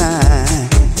time.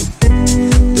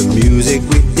 The music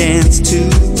we danced to,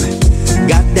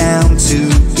 got down to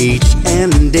each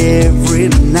and every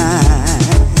night.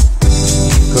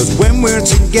 'Cause when we're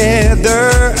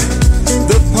together,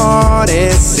 the party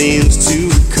seems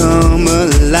to come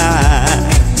alive.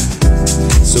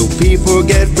 So people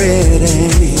get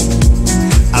ready,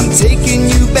 I'm taking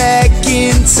you back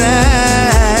in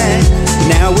time.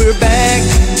 Now we're back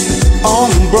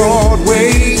on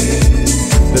Broadway.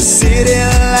 The city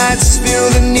lights fill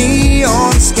the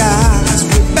neon skies.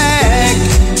 We're back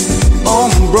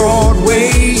on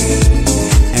Broadway,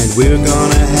 and we're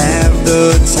gonna have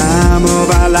the time of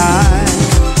our lives.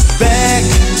 Back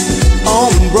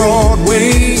on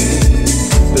Broadway,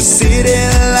 the city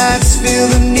lights fill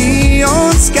the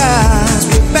neon skies.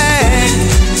 We're back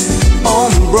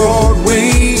on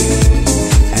Broadway,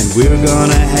 and we're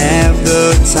gonna have the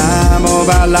time of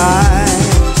our lives.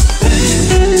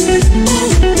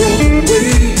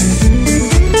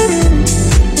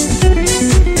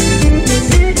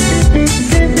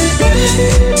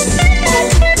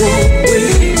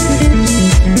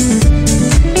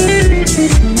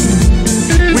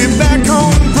 We're back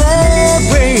on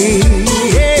Broadway,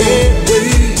 yeah,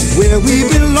 where we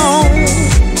belong.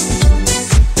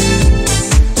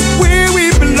 Where we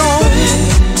belong.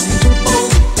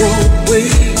 Broadway.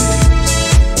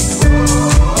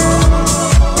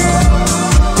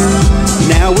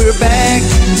 Now we're back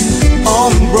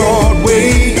on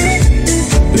Broadway.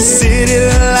 The city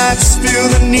lights fill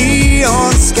the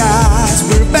neon skies.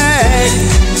 We're back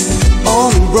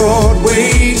on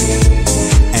Broadway,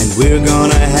 and we're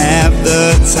gonna have the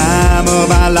time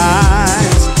of our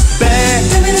lives. Back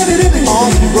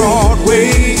on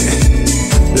Broadway,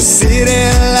 the city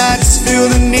lights fill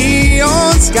the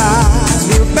neon skies.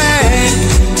 We're back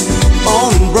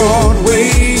on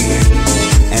Broadway,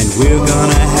 and we're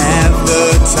gonna have the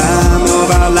time of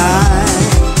our lives.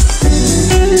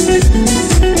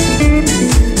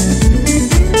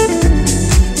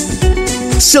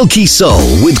 Silky Soul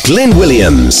with Glenn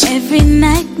Williams. Every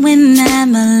night when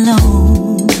I'm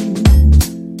alone,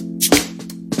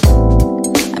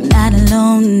 I'm not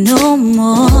alone no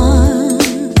more.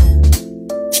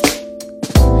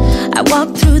 I walk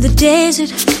through the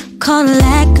desert, caught a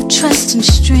lack of trust and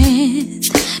strength.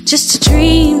 Just a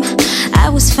dream I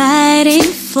was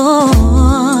fighting for.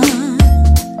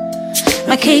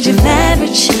 My cage of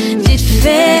average did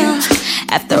fail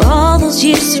after all those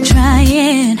years of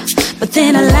trying. But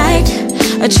then a light,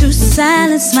 a true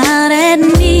silence smiled at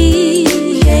me.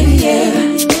 Yeah, yeah.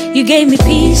 You gave me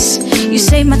peace, you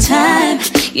saved my time.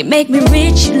 You make me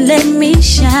rich, you let me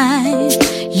shine.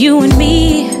 You and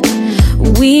me,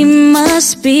 we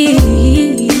must be.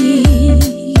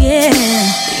 Yeah.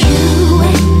 You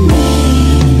and me,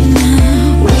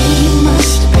 we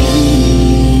must be.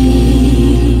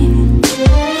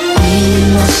 We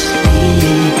must be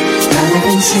brother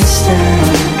and sister.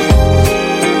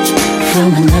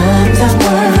 From another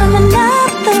world,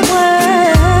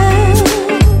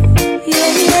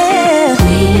 yeah, yeah.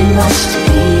 We must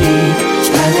be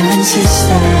brother and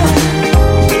sister.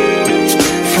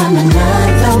 From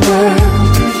another world,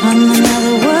 from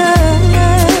another world.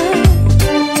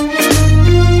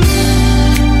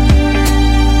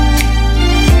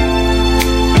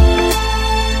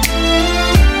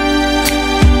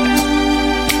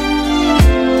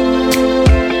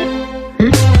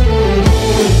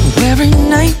 Every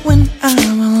night when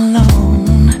I'm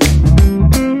alone,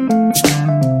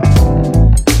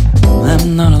 I'm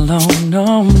not alone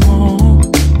no more.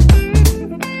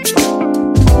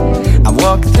 I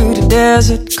walk through the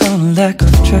desert, caught a lack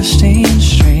of trust and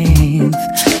strength.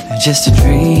 Just a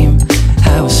dream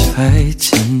I was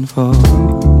fighting for.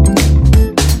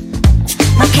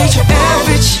 My cage of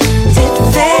average did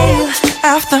fail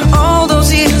after all those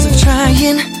years of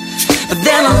trying. But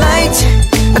then a light,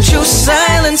 a true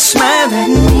silence smiled at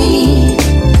me.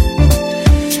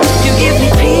 You give me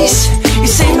peace, you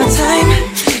save my time.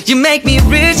 You make me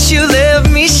rich, you let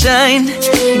me shine.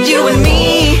 You and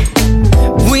me,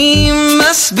 we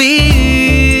must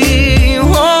be.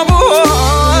 Oh,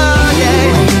 oh, yeah.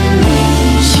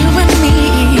 You and me,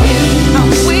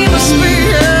 we must be.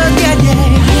 Yeah, yeah.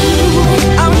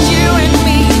 Oh, you and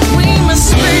me, we must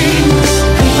be.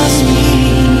 We must be.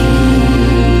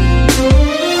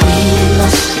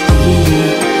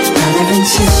 Brother and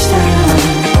sister,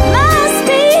 must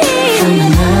be from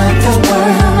another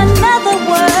world, from another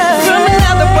world, from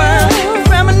another world,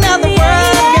 from another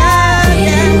world. Yeah,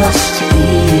 yeah. We must be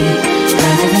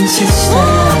brother and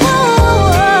sister.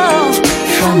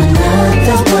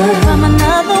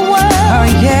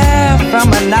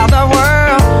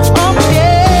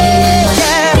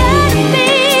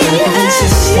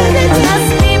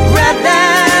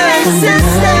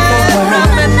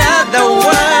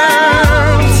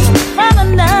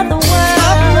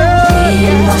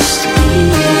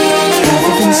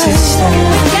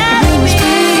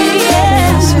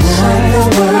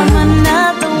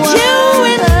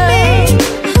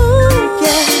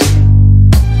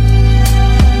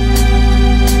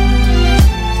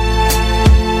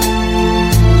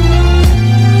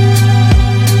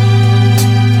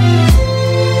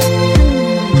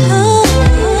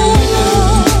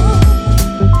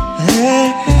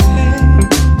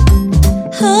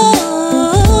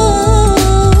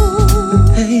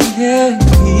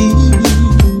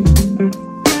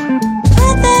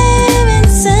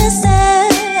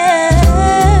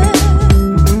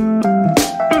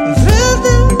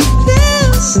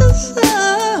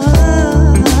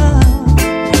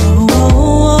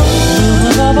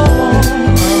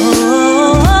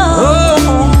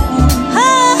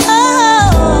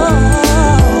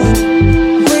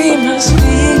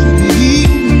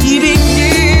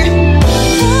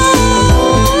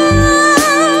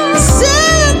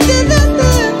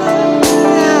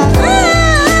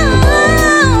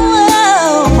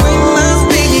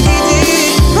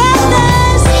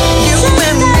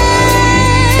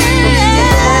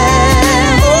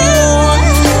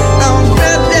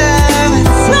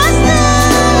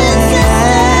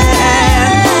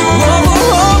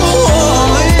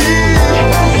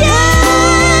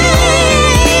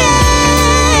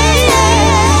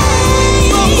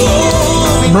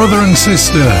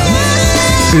 Sister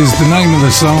is the name of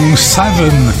the song.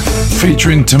 Seven,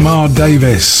 featuring Tamar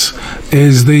Davis,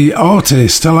 is the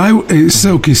artist. Hello, it's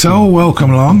Silky Soul. Welcome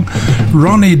along.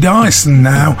 Ronnie Dyson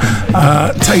now,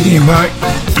 taking you back.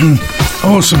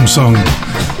 Awesome song.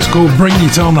 It's called Bring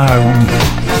It On Home.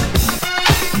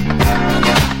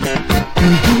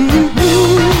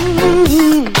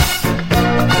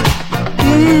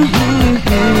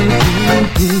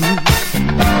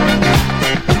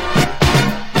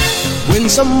 When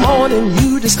some morning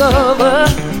you discover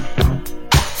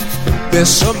there's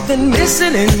something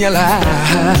missing in your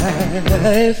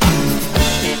life,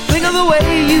 think of the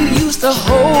way you used to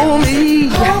hold me,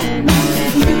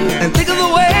 and think of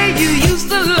the way you used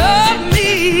to love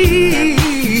me.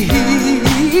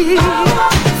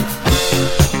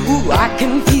 Ooh, I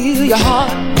can feel your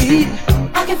heartbeat.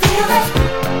 I can feel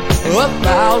it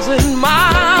 1,000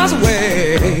 miles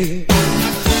away.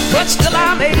 But still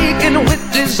I'm aching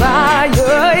with desire.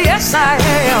 Yes, I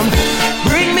am.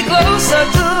 Bring me closer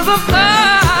to the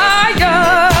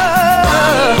fire.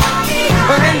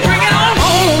 And bring it on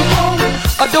home.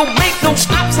 Don't make no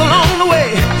stops along the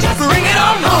way. Bring it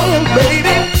on home,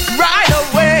 baby, right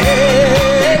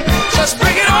away. Just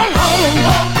bring it on home.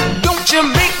 Don't you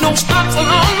make no stops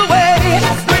along the way.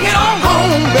 Bring it on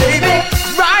home, baby,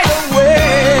 right away.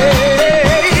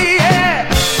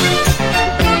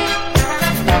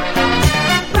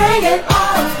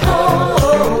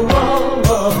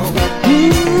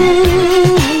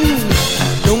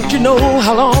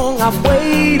 How long I've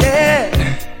waited,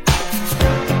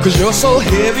 'cause you're so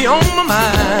heavy on my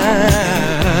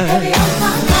mind.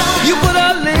 You put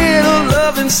a little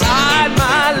love inside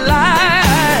my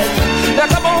life. Now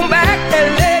come on back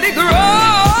and let it grow.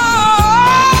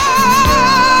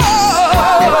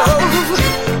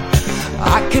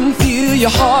 I can feel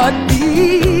your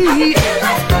heartbeat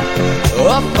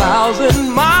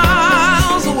 1,000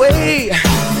 miles away.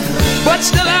 But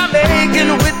still I'm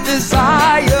aching with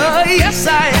desire. Yes,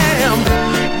 I am.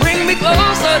 Bring me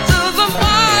closer to the fire.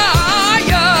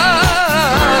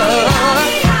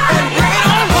 And bring it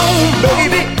on home,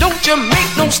 baby. Don't you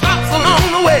make no stops along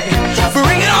the way.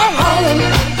 Bring it on home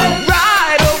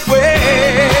right away.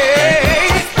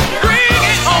 Bring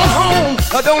it on home.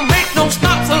 Don't make no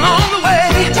stops along the way.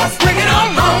 Bring it on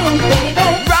home, baby,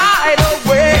 right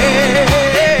away.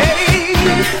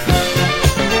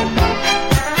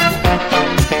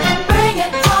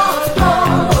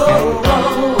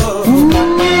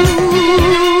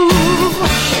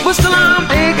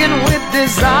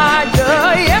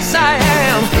 Desire, yes I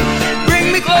am. Bring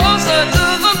me closer to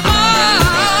the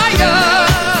fire.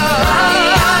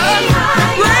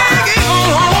 Bring it on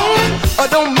home.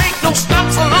 Don't make no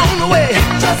stops along the way.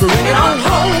 Bring it on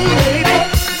home, baby,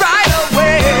 right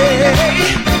away.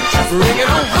 Bring it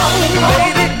on home,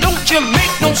 baby. Don't you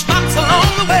make no stops along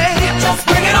the way.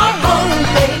 Bring it on home,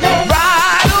 baby,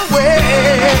 right away.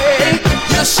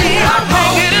 You see, I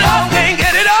can't get it off, can't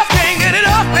get it off, can't get it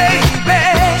off, baby.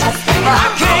 I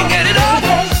can't get it off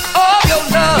of your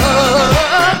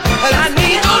love, and I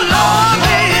need your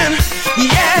loving,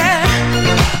 yeah.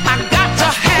 I got to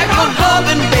have your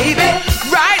loving, baby,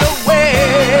 right away.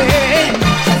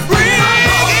 Bring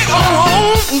it on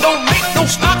home, don't make no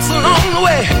stops along the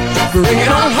way. Bring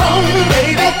it on home,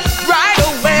 baby, right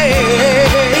away.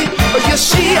 You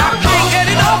see, I can't get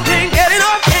it off, can't get it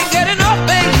off, can't get it off,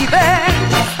 baby.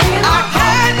 I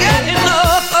can't get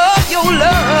enough of your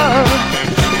love.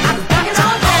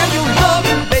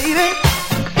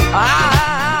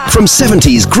 From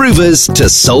 70s groovers to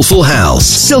soulful house,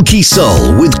 Silky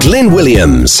Soul with Glyn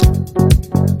Williams.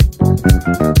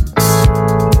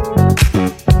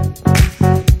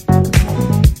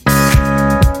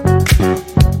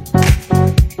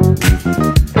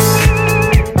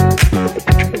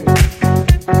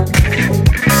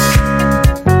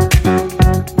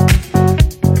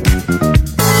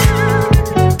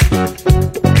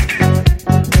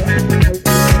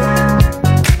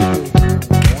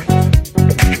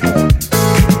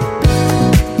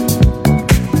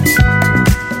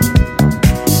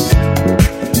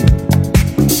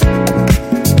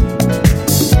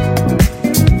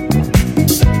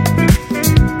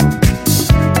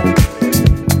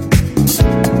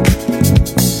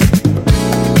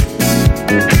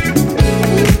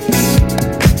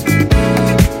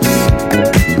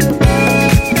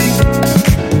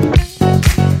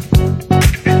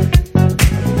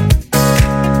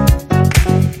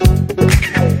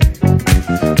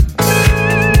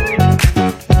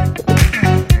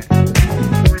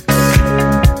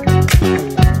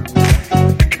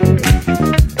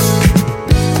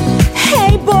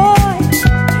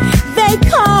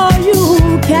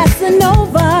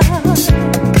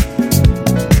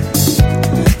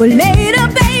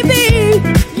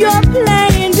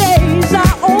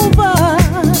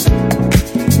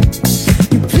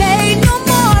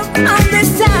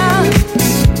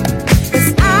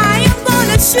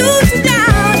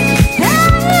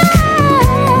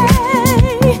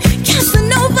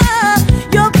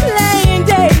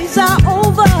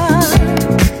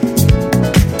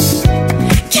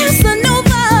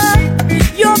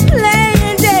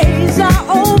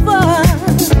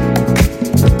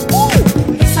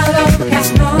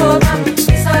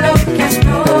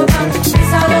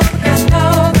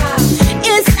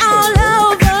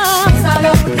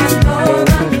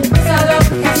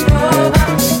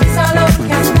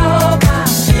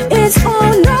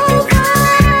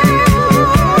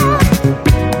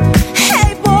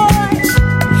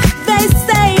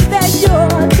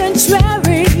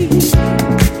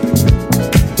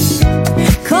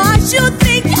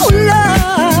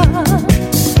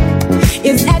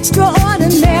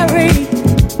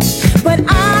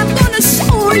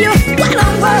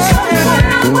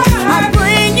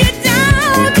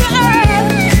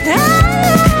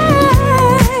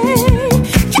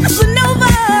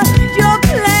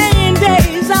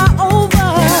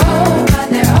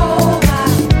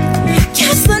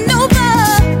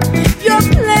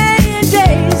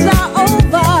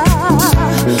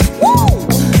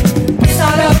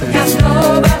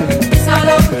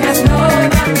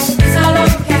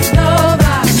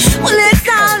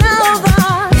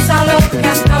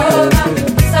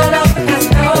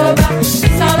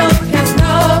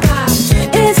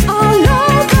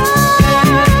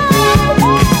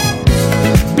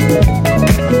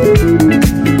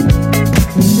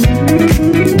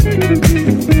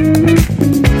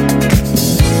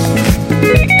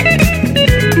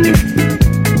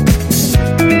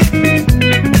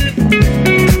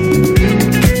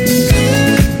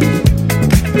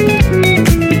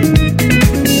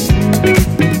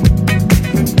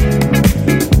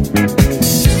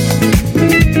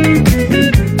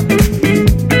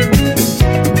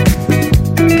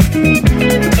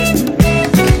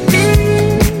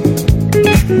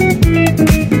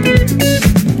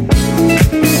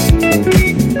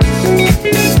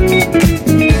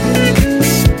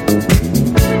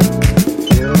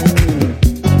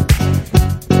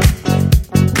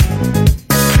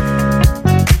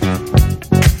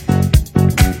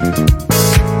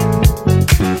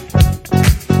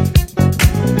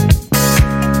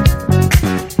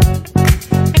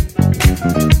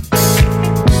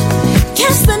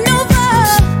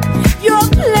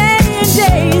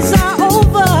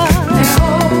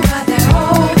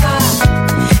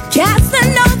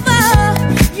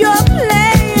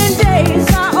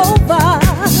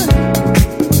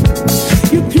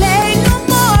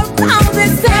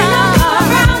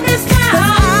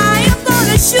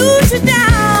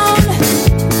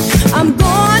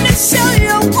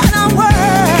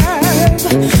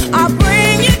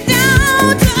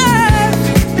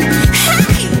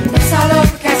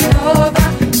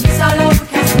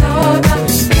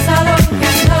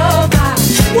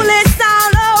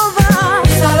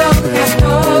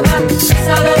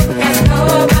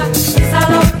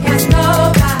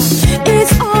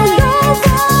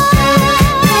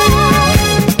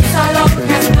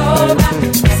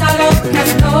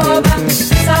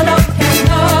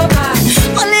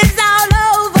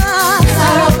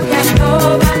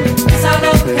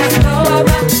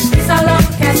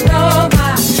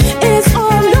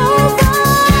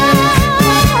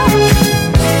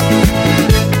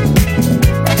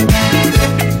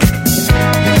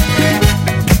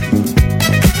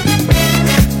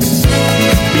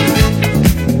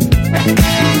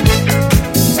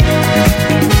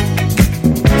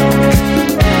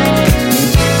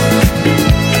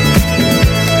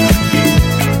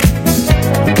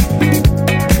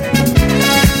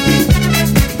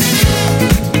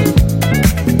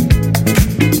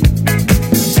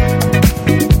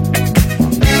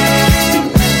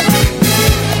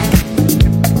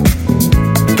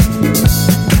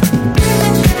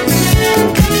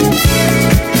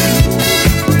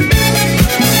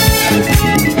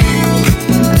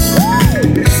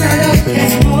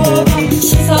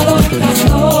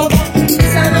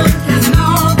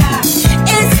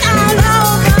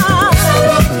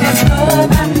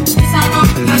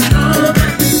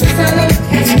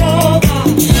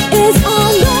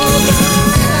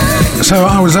 So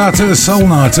I was out at the Soul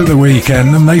Night at the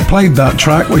weekend and they played that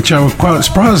track, which I was quite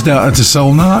surprised at a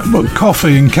Soul Night, but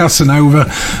Coffee and Casanova,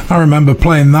 I remember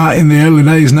playing that in the early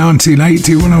days,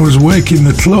 1980, when I was working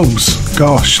the clubs.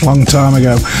 Gosh, long time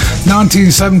ago.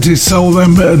 1970s Soul,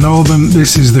 then bit of Northern.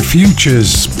 This is the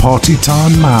Futures, Party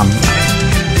Time Man.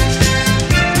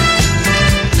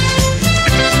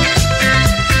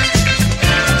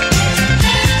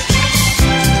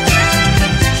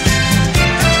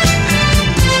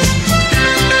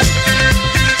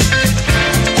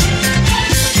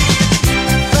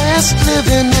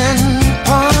 Living and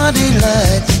party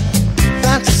life,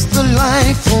 that's the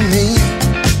life for me.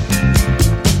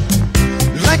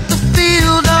 Like the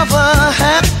feel of a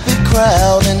happy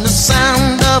crowd and the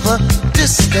sound of a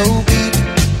disco beat.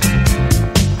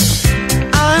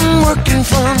 I'm working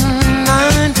from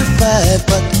 9 to 5,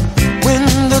 but when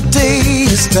the day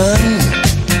is done,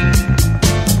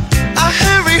 I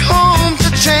hurry home to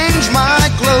change my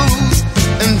clothes,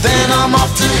 and then I'm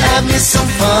off to have me some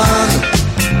fun.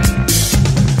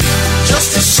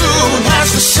 Just as soon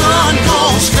as the sun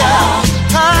goes down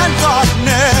and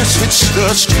darkness hits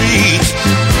the street,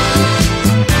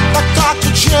 like Dr.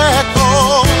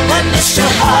 Jekyll and Mr.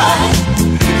 Hyde,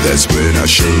 that's when I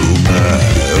show my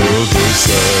ugly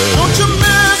side. Don't you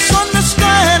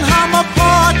misunderstand, I'm a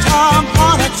part-time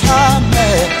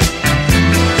man.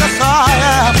 Yes, I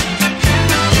am.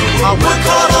 I work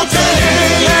hard all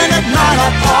day and at night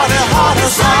I party hard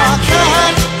as I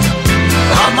can.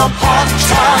 I'm a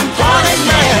part-time party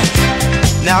man.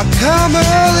 Now come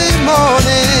early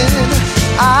morning,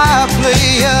 I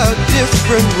play a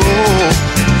different role.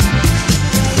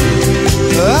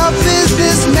 A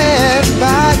businessman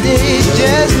by day,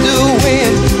 just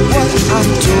doing what I'm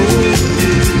told.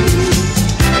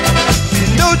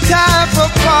 No time for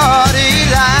party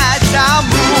lights, I'm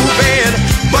moving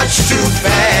much too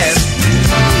fast.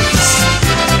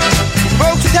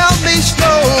 Folks tell me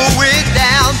slow it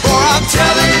down, for I'm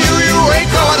telling you, you ain't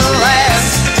gonna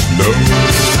last. No.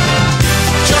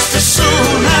 Just as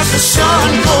soon as the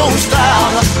sun goes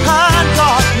down and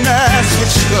darkness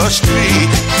hits the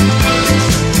street,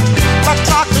 like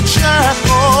Dr.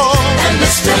 Jekyll and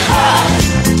Mr.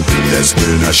 Hyde, that's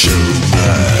when I show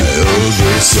my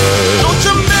ugly side. Don't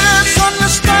you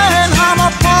misunderstand, I'm a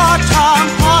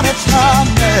part-time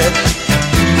man.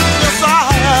 Yes,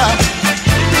 I am.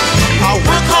 I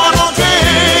work hard all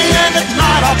day and at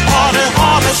night I party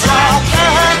hard as I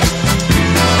can.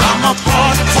 I'm a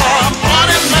part-time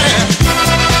party man.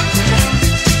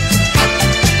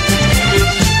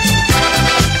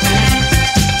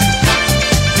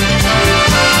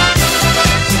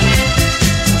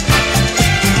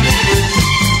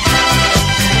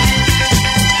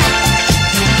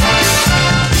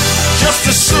 Just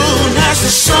as soon as the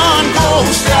sun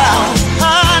goes down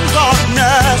and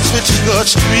darkness hits the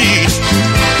street,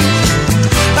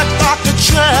 like Dr.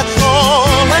 Jekyll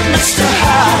and Mr.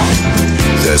 Hyde,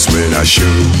 that's when I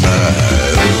show my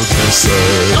ugly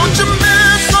side. Don't you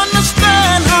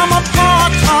misunderstand, I'm a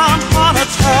part-time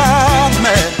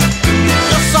man.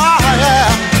 Yes, I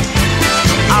am.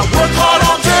 I work hard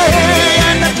all day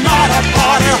and at night I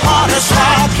party hard as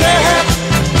I can.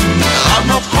 I'm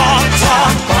a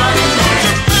part-time party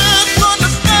man.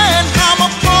 Misunderstand, I'm a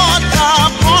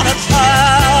part-time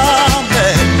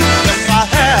man. Yes, I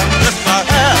am. Yes, I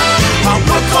am. I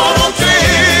work hard all day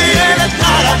and at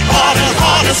night I party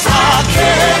hard as I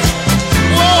can.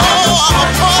 Whoa, I'm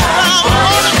a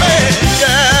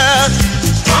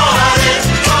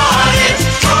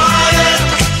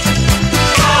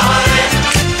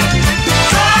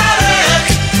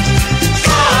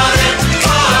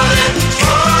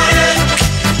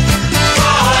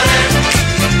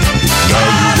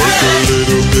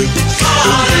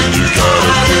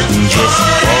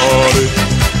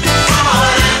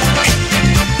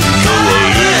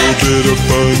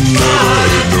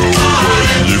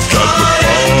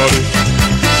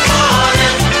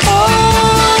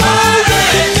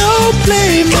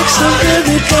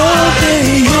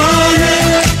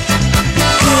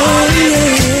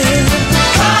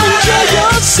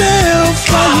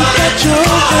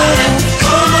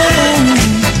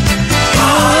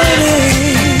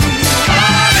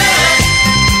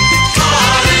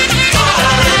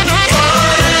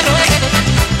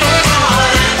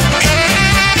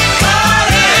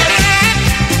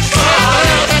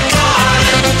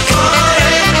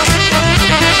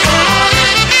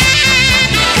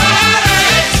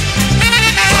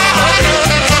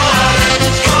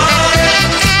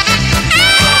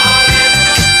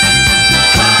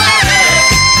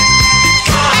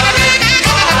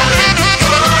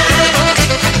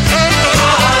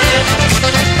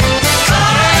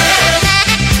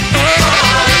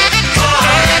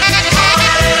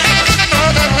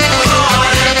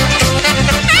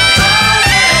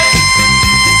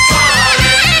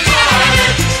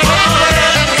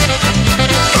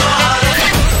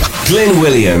Glyn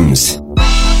Williams.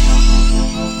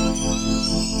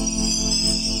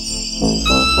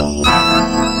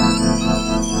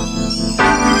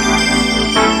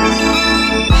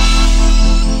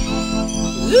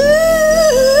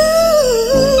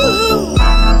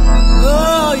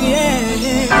 Oh yeah.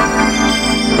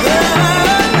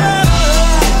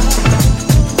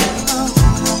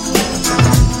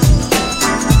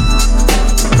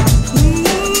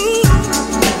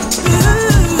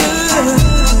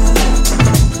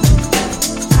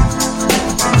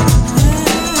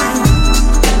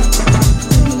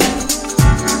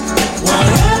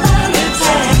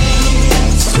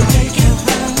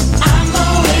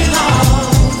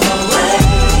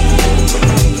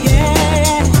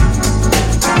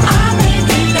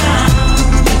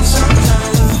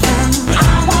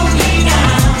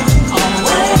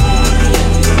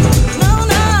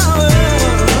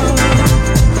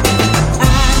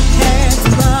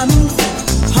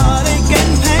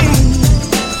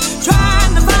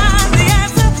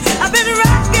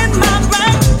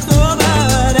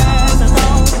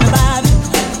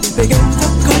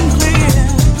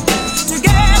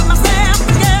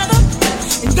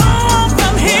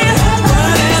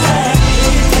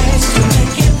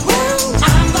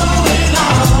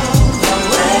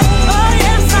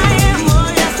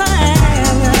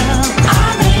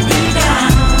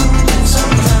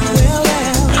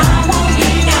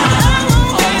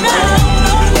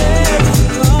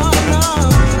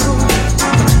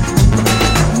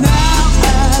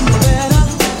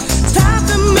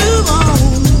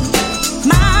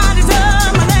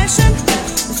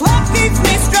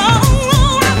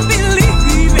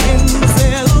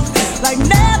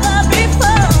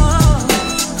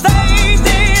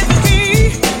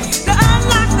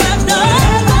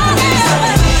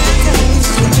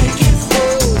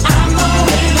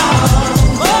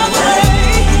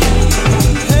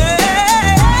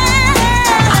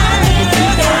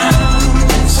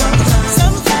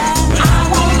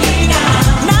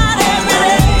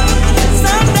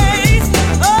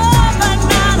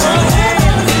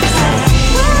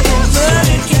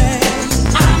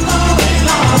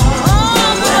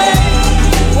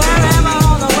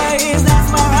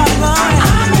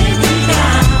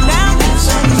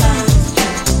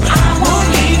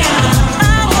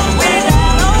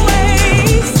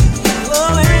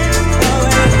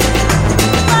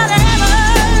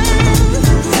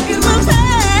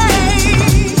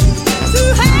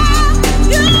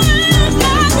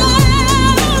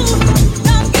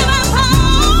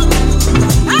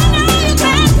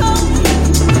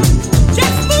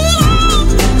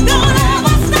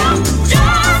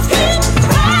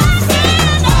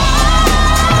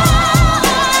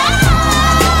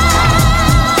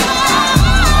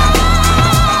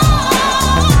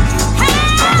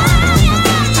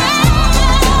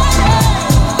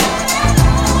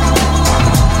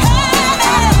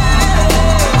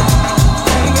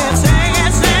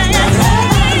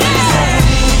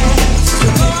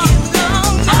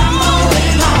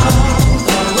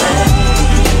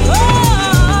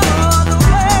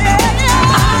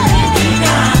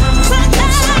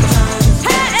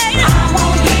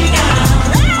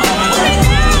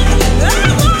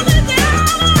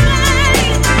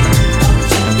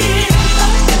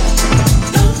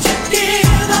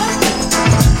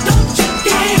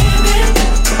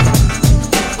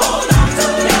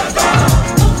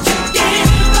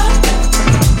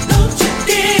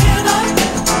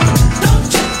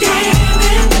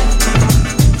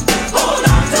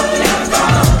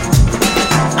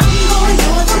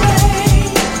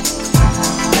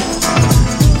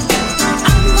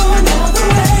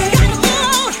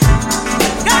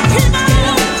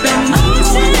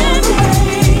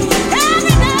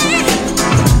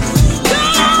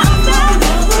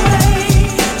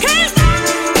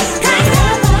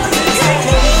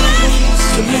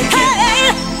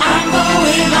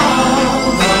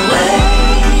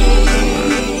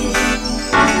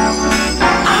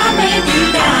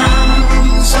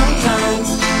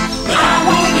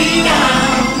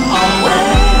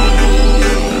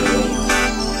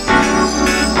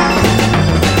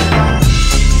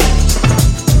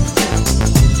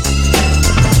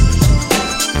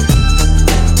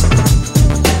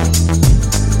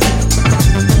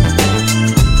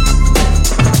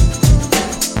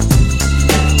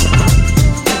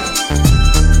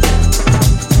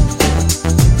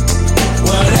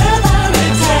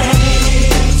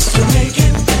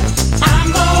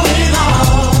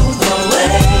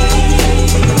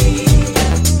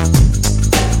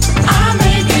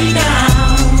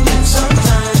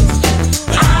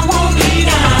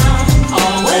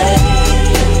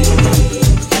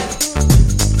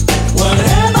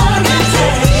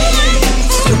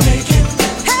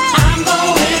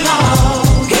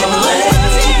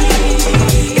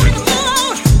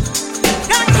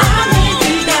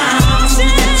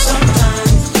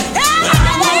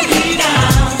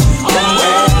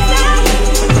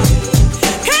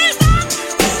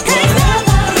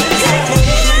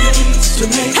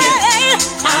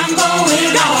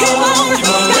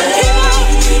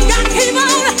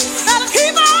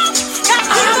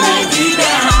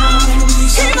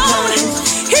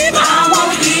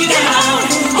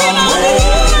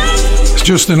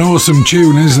 Just an awesome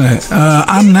tune, isn't it?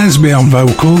 Ann Nesby on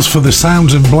vocals for The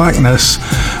Sounds of Blackness,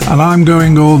 and I'm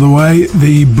going all the way,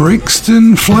 the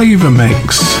Brixton Flavour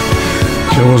Mix.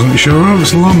 Which I wasn't sure of.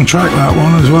 It's a long track, that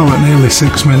one, as well, at nearly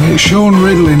 6 minutes. Sean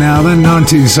Ridley now, then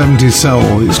 1970s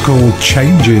soul. It's called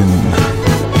Changin'.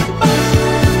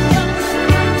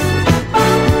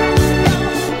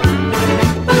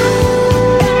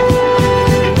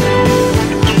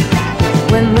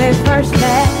 When we first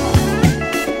met,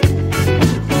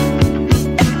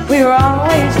 we were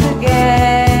always together,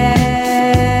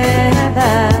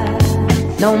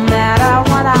 no matter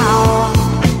what hour,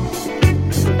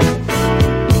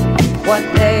 what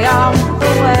day of the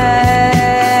weather.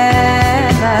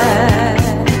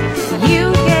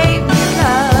 You gave me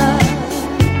love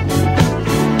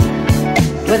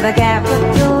with a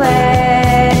capital L.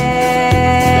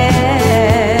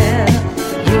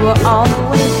 You were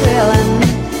always willing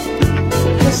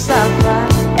to suffer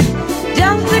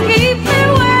just to keep me well.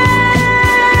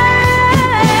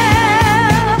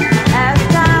 As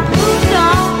time moved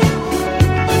on,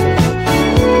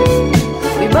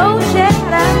 we both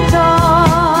shared and talked.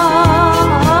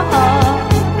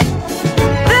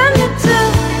 Then you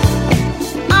took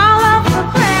all of the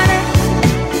credit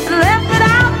and left it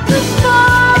out to spoil.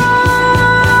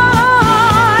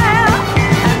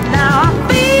 And now I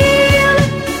feel it.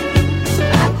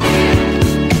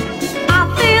 I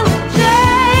feel it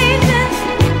changing,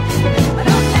 but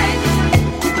don't change it.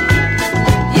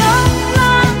 Your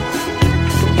love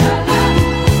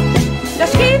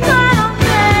just keeps on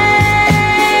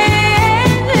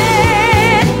changing,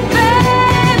 baby.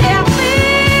 I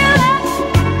feel it.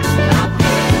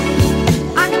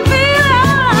 I can feel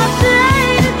it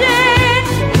changing,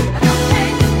 but don't change it.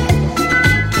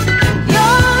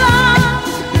 Your love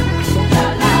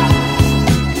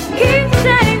keeps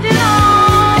changing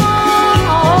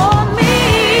on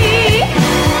me.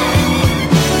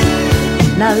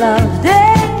 Now love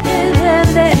days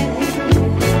and days,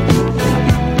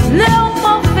 no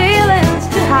more feelings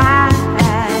to hide.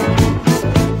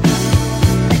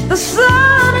 The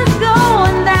sun is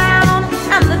going down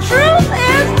and the truth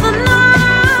is the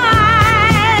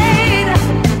night.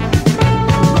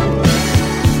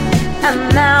 And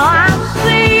now I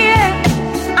see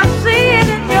it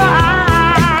in your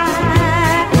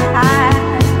eyes.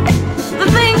 The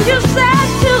things you said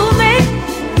to me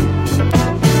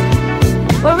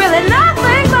were really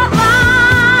nothing but lies.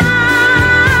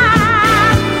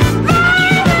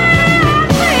 Baby,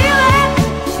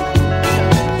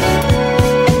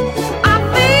 I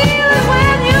feel it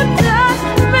when you touch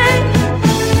me,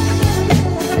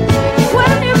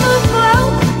 when you move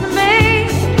close to me.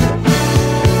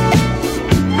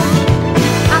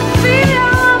 I feel your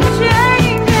love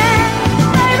changing,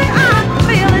 baby, I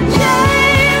feel it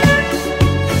changing,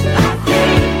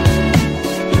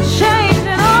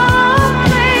 changing on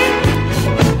me.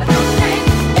 But don't change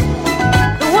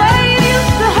the way you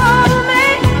used to hold me.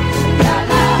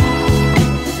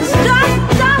 It's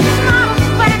just not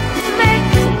back to me.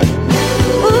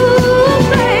 Ooh,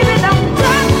 baby, don't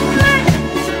touch me.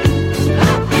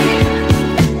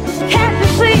 Can't you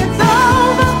see it's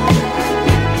over?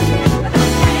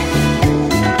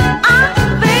 I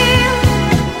feel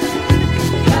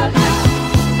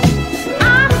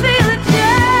it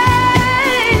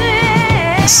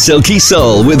changing. Silky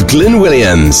Soul with Glyn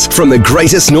Williams. From the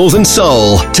greatest northern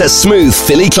soul to smooth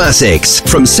Philly classics.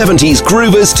 From 70s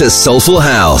groovers to soulful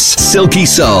house. Silky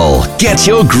Soul. Get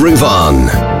your groove on.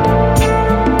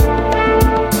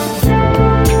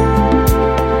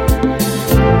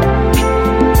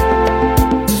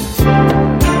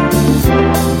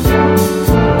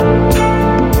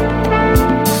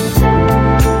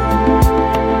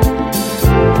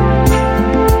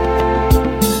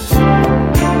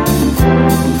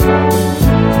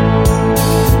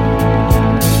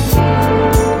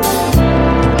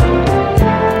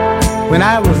 When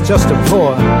I was just a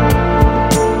boy,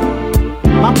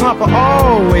 my papa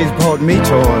always bought me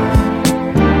toys.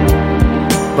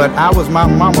 But I was my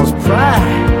mama's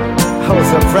pride. I was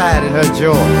her pride and her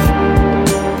joy.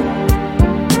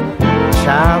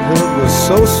 Childhood was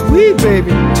so sweet,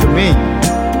 baby, to me.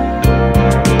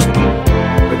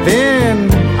 But then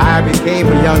I became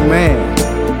a young man.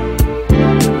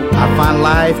 I found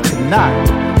life could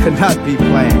not be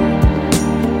planned.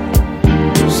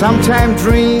 Sometimes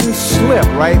dreams slip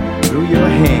right through your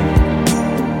hand.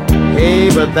 Hey,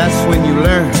 but that's when you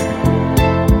learn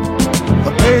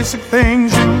the basic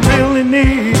things you really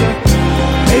need.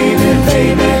 Baby,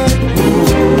 baby,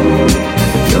 ooh,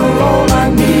 you're all I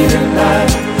need in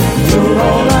life. You're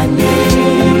all I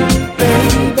need.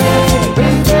 Baby,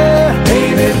 baby,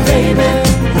 baby, baby,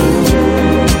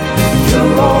 ooh, you're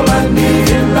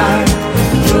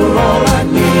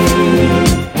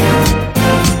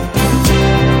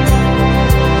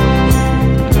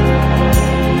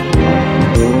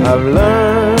I've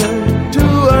learned to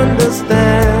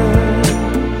understand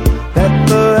that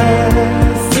the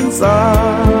essence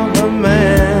of a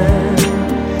man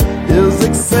is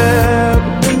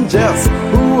accepting just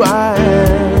who I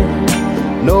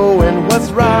am, knowing what's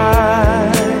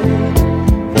right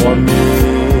for me,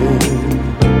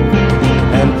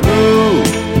 and through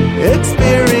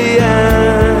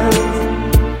experience,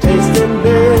 tasting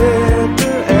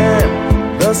bitter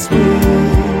and the sweet,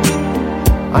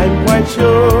 I'm quite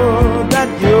sure that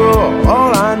you're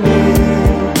all I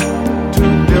need to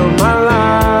build my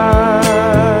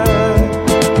life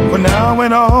for now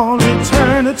and all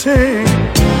eternity.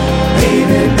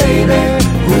 Baby, baby,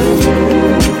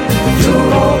 ooh, you're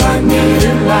all I need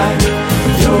in life.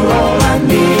 You're all I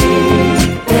need.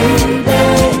 Baby,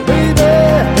 baby,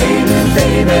 baby,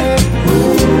 baby,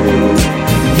 ooh,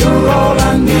 you're all I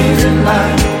need in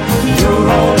life. You're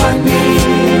all I need.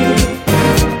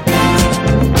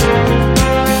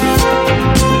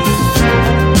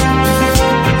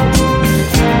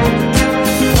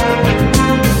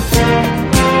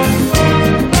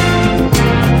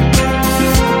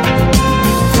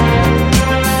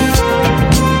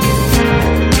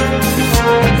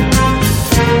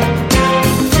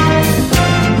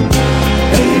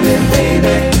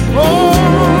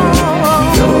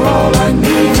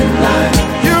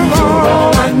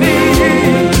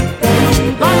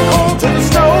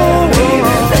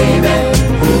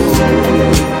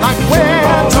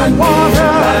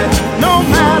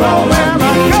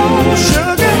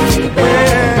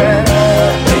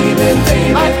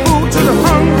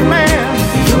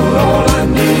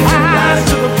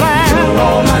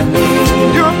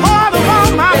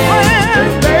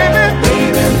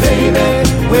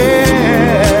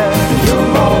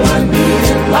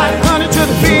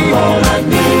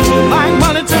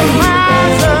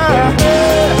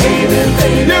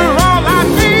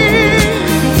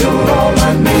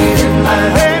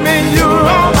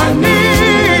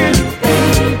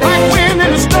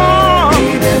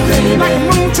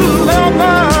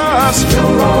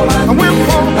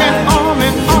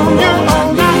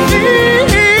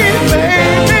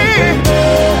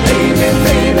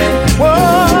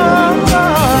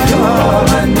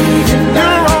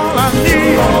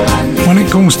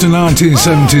 To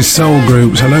 1970s soul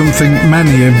groups, I don't think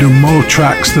many have done more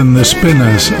tracks than the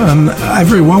Spinners, and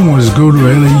every one was good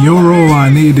really. You're All I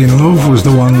Need in Love was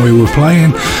the one we were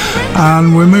playing,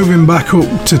 and we're moving back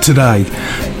up to today,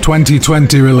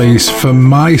 2020 release for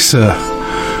Misa.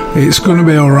 It's Gonna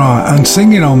Be Alright, and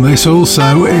singing on this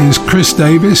also is Chris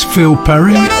Davis, Phil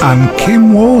Perry and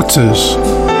Kim Waters.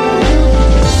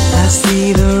 I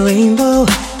see the rainbow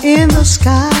in the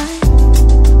sky,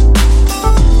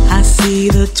 see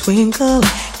the twinkle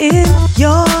in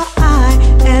your eye,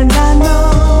 and I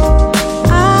know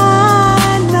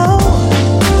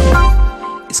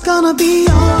it's gonna be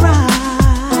alright.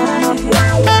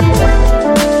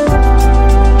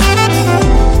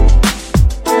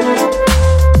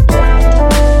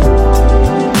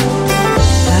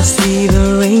 I see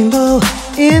the rainbow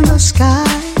in the sky,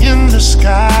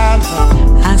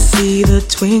 I see the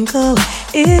twinkle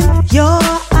in your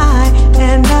eye,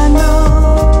 and I know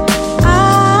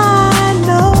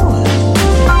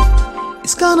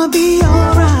it's gonna be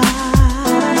alright.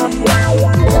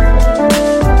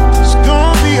 It's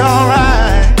gonna be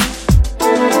alright.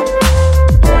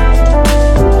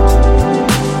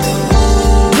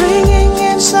 Bringing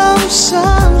in some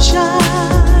sunshine,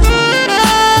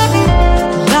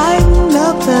 lighting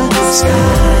up the sky.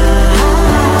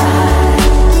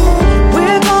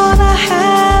 We're gonna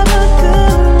have a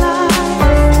good life,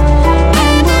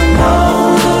 and we'll know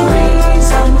the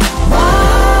reason why.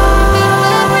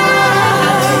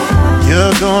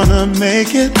 You're gonna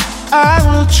make it, I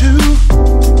will too.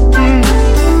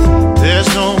 There's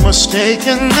no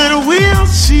mistaking that we'll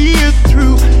see it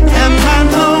through. And I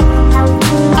know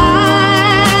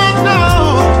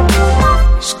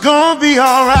it's gonna be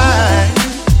alright.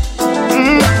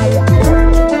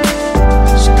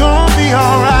 It's gonna be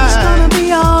alright. It's gonna be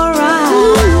alright.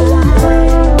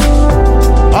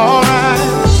 Alright.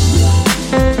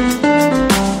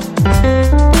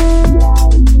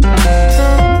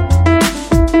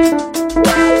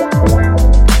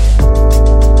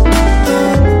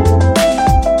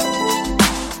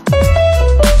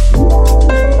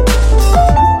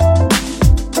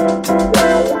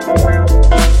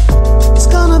 It's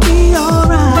gonna be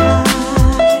alright.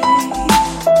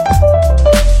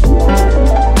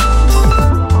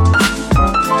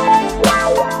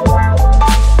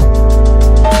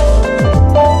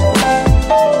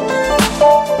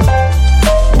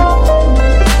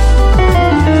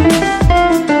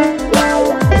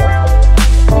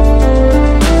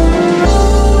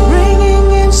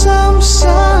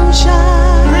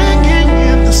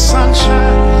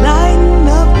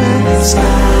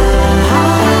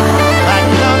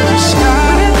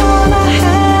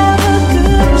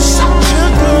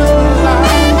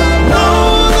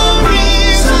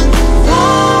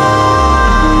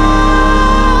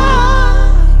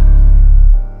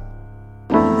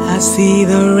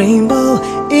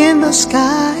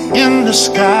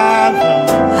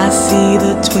 fathom. I see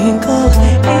the twinkle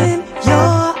in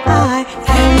your eye,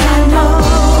 and I know,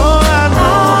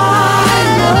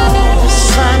 Yes,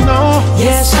 I know.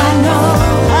 yes I know,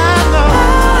 I know.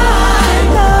 I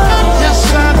know, Yes,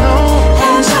 I know.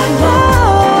 and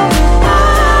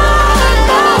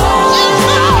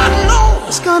I know,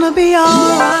 it's gonna be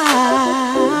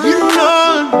alright. You know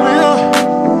it will.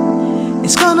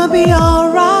 It's gonna be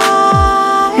alright.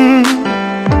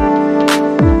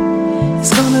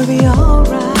 It's gonna be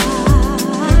alright.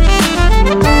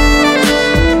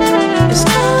 It's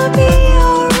gonna be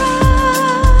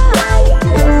alright.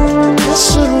 Yes,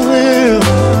 it will.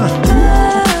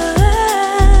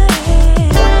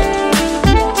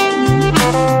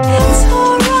 It's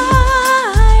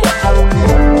alright.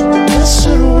 Yes,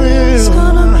 it will. It's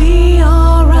gonna be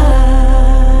alright.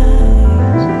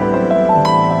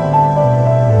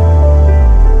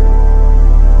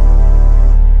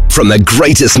 From the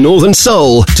greatest Northern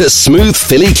Soul to smooth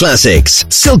Philly classics,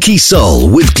 Silky Soul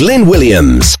with Glyn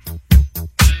Williams.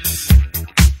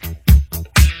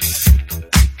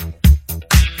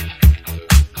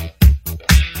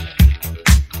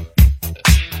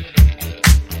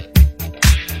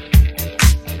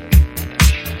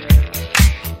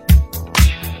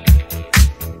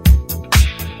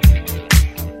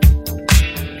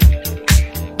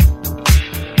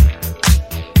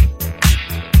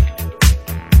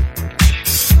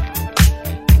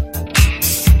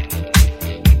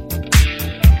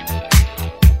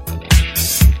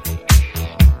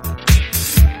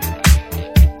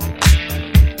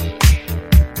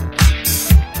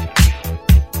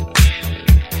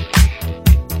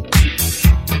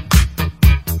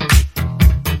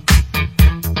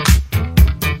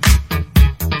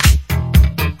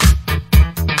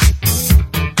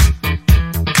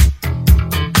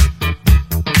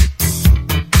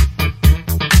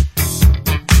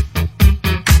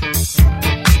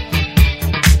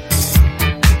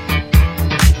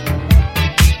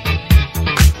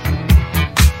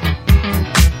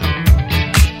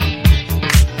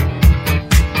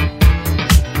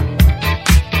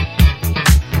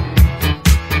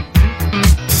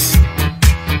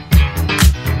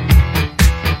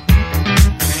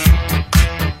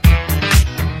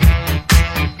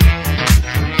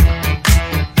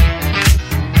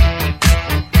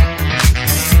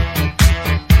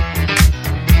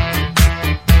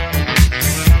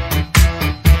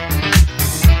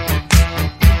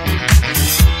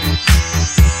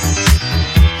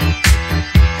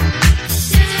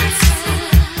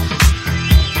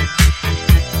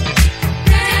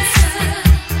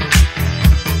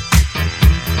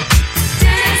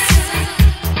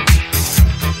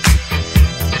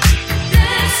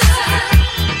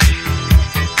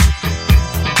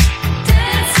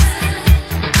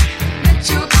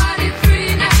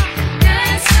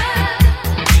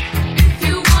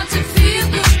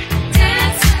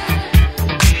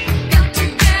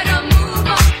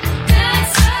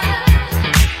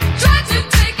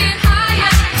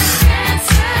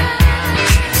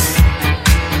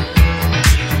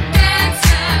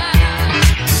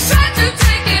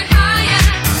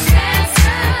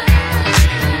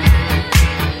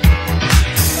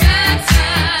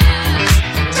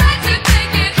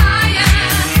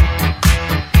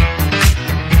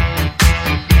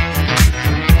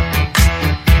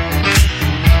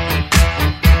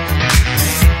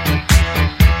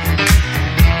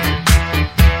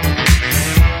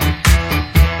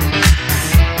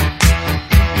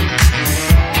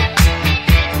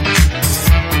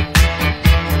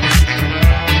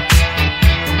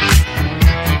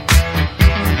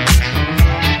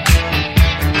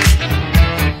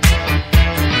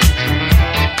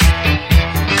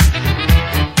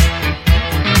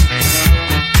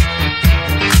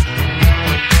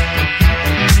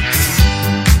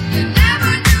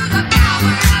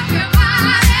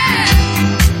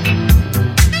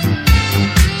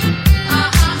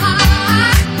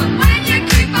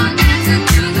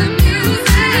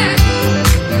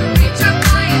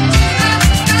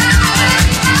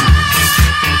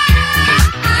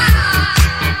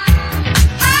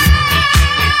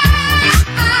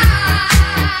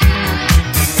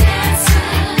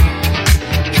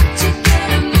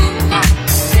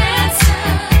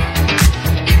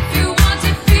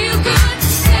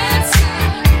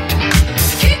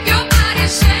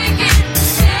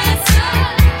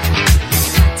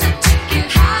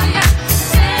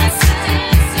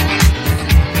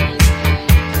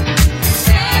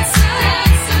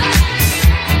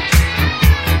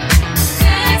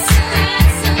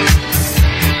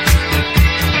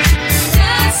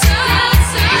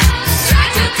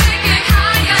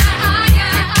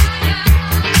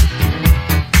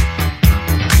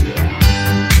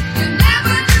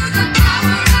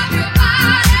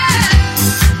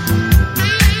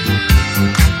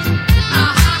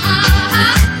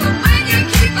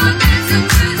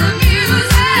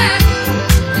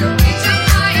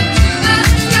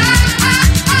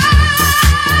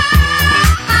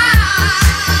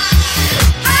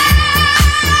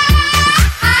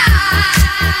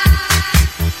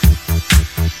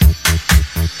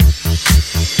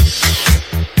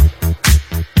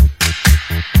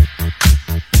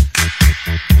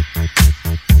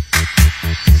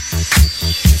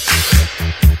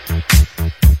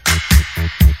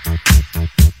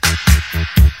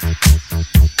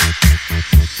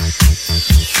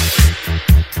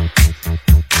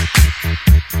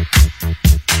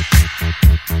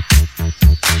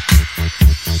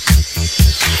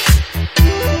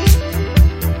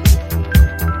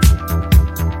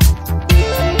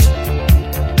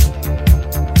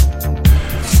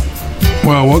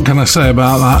 Well, what can I say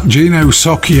about that? Gino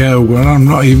Socchio, well, I'm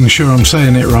not even sure I'm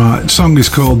saying it right. The song is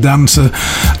called Dancer,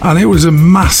 and it was a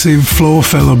massive floor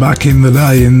filler back in the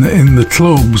day in the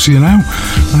clubs, you know.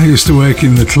 I used to work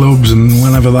in the clubs, and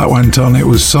whenever that went on, it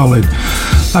was solid.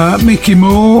 Mickey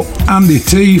Moore, Andy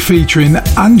T featuring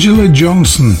Angela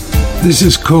Johnson. This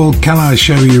is called Can I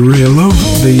Show You Real Love,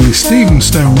 the Stephen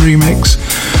Stone remix,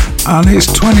 and it's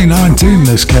 2019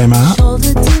 this came out.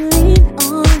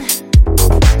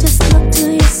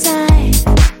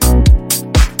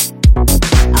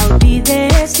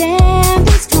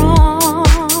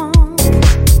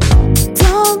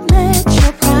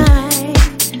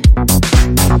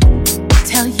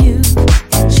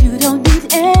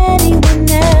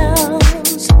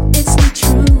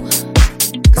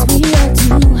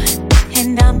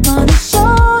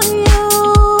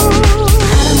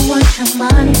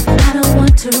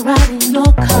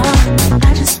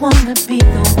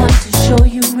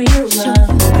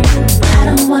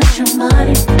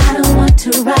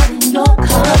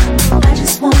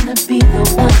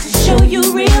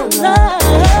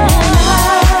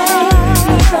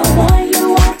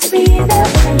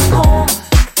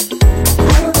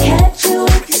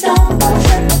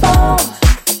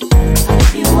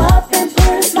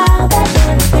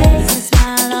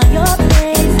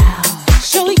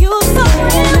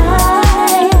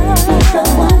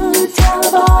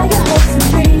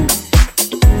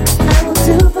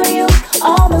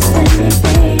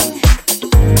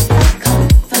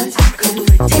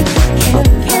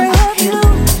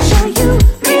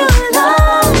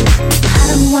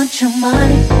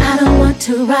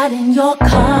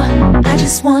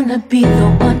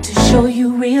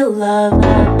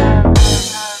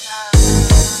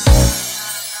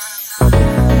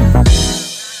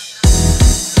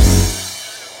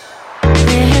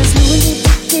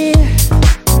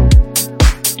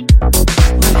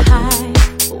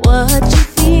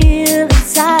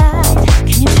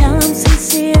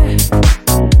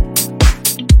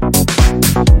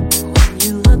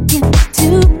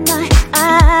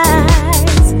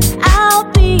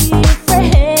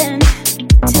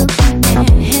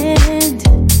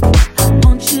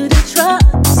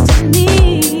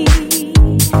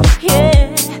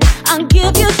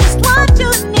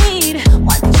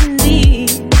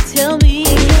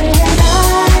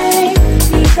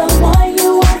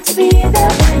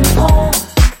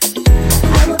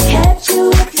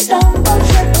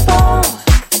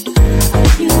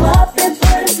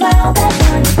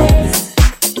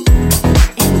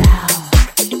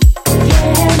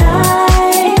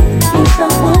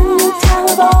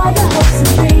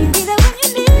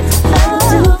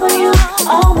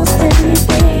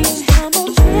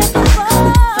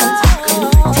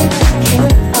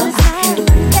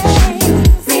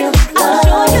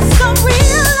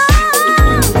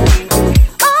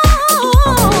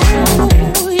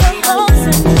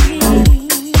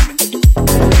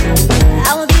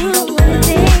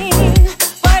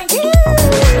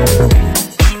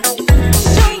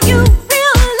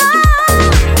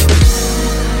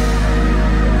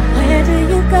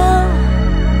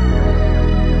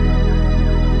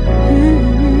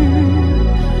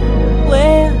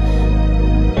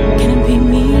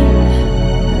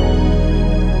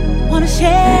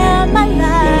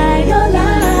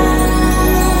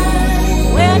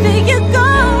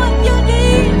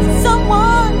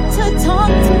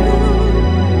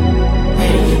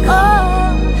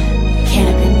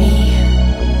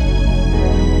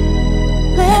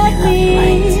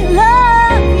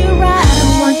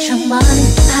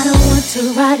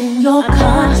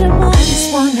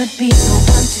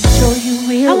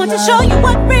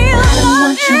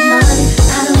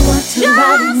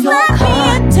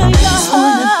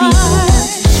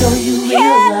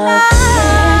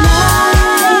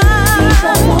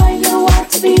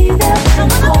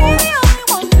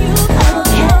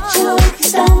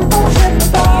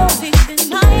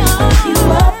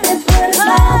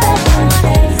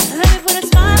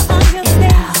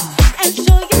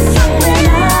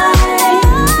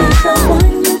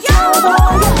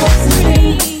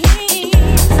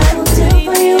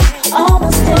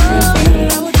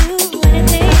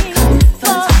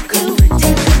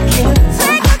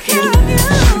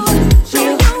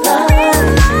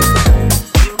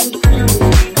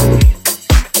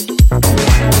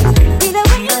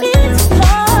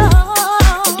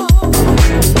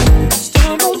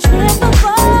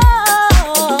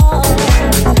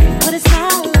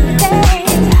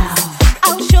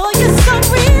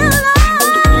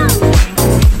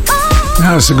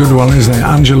 That's a good one, isn't it?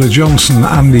 Angela Johnson,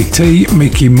 Andy T,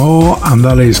 Mickey Moore, and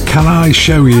that is Can I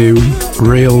Show You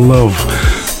Real Love?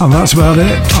 And that's about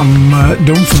it. I'm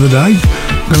done for the day.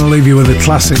 I'm going to leave you with a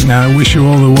classic now. Wish you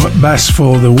all the best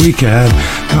for the week ahead.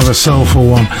 Have a soulful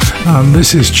one. And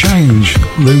this is Change.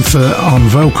 Luther on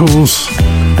vocals.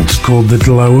 It's called The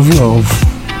Glow of Love.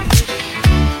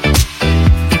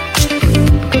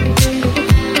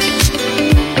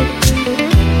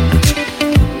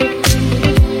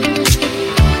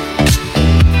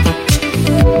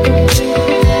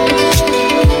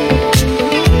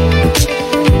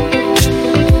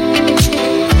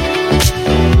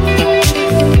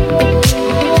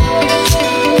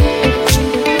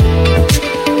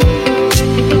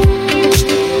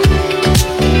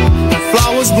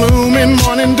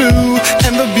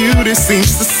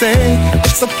 Seems to say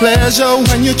it's a pleasure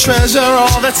when you treasure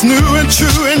all that's new and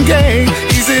true and gay.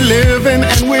 Easy living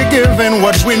and we're giving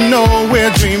what we know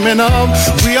we're dreaming of.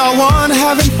 We are one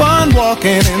having fun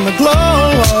walking in the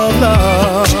glow of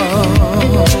love.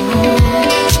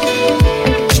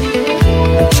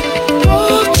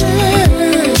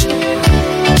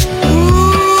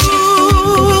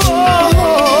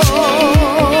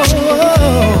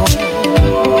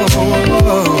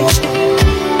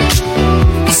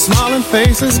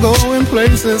 Faces going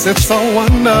places, it's a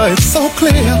wonder, it's so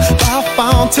clear. By a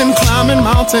fountain, climbing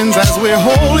mountains as we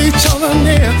hold each other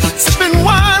near. Sipping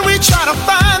wine, we try to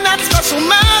find that special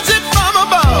magic from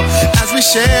above. As we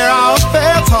share our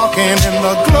affair, talking in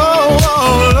the glow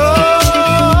of love.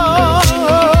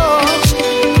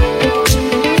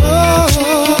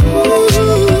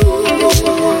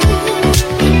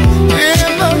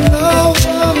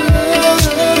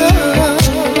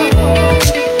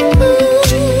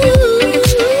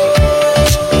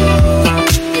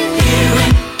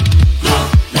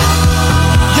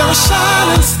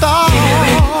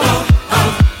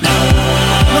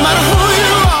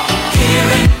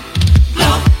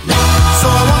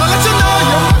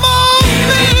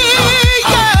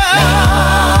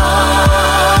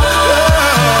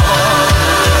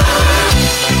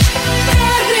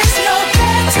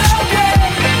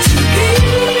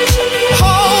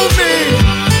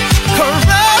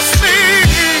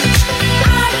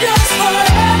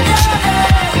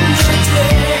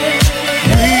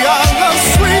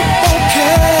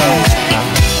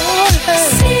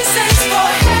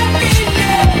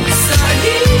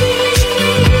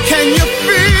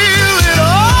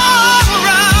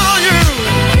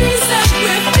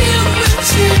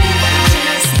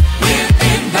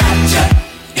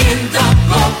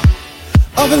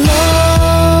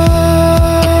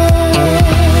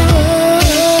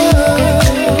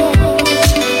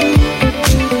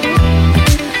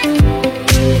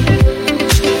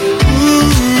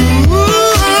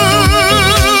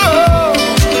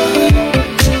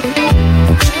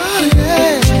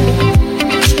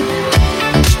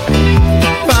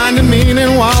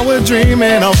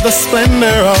 Dreaming of the splendor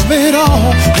of it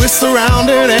all. We're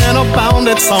surrounded and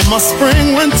abounded. Summer,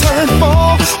 spring, winter, and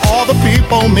fall. All the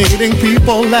people meeting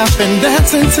people, laughing,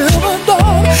 dancing till the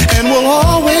dawn. And we'll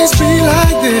always be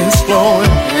like this,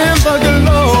 flowing in the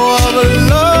glow of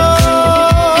love.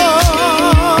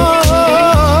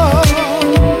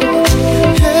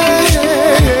 Yeah.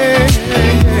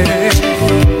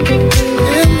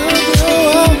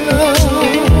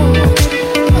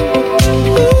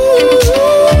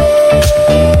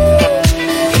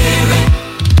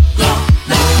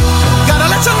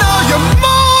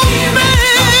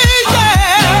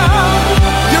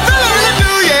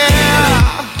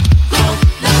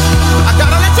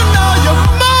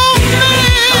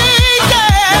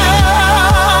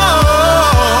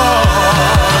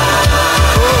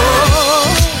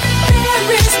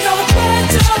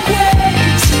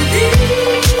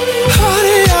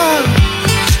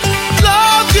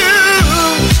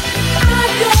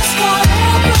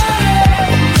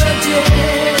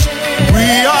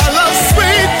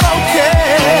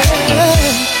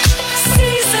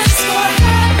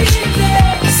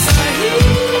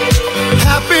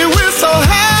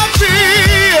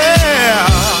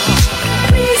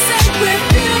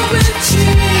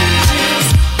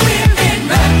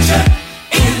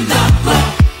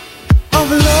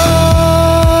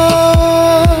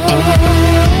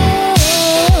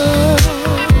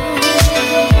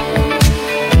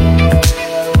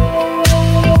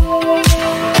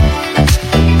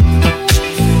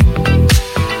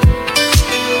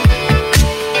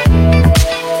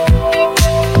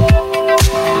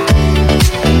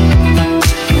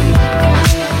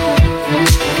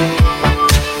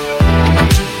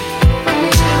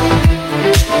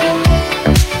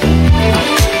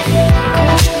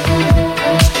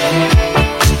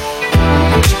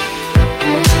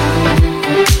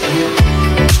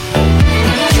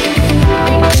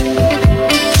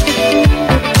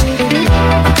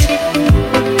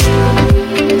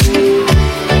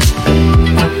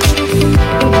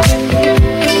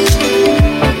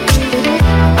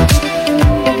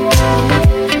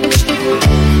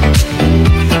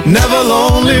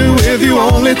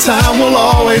 time will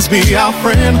always be our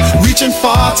friend. Reaching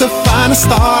far to find a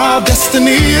star, our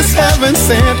destiny is heaven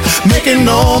sent. Making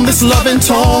known this loving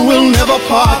tone will never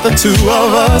part the two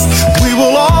of us. We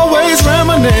will always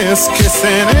reminisce,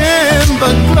 kissing in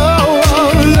the glow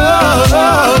of love.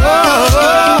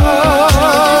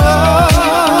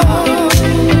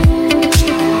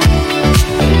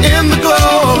 In the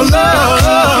glow of love.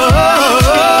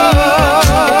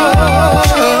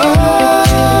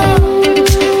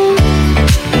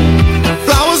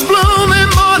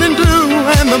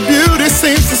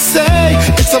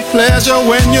 It's a pleasure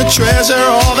when you treasure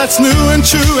all that's new and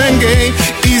true and gay.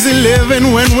 Easy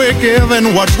living when we're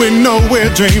given what we know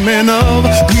we're dreaming of.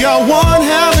 We are one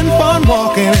having fun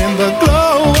walking in the glow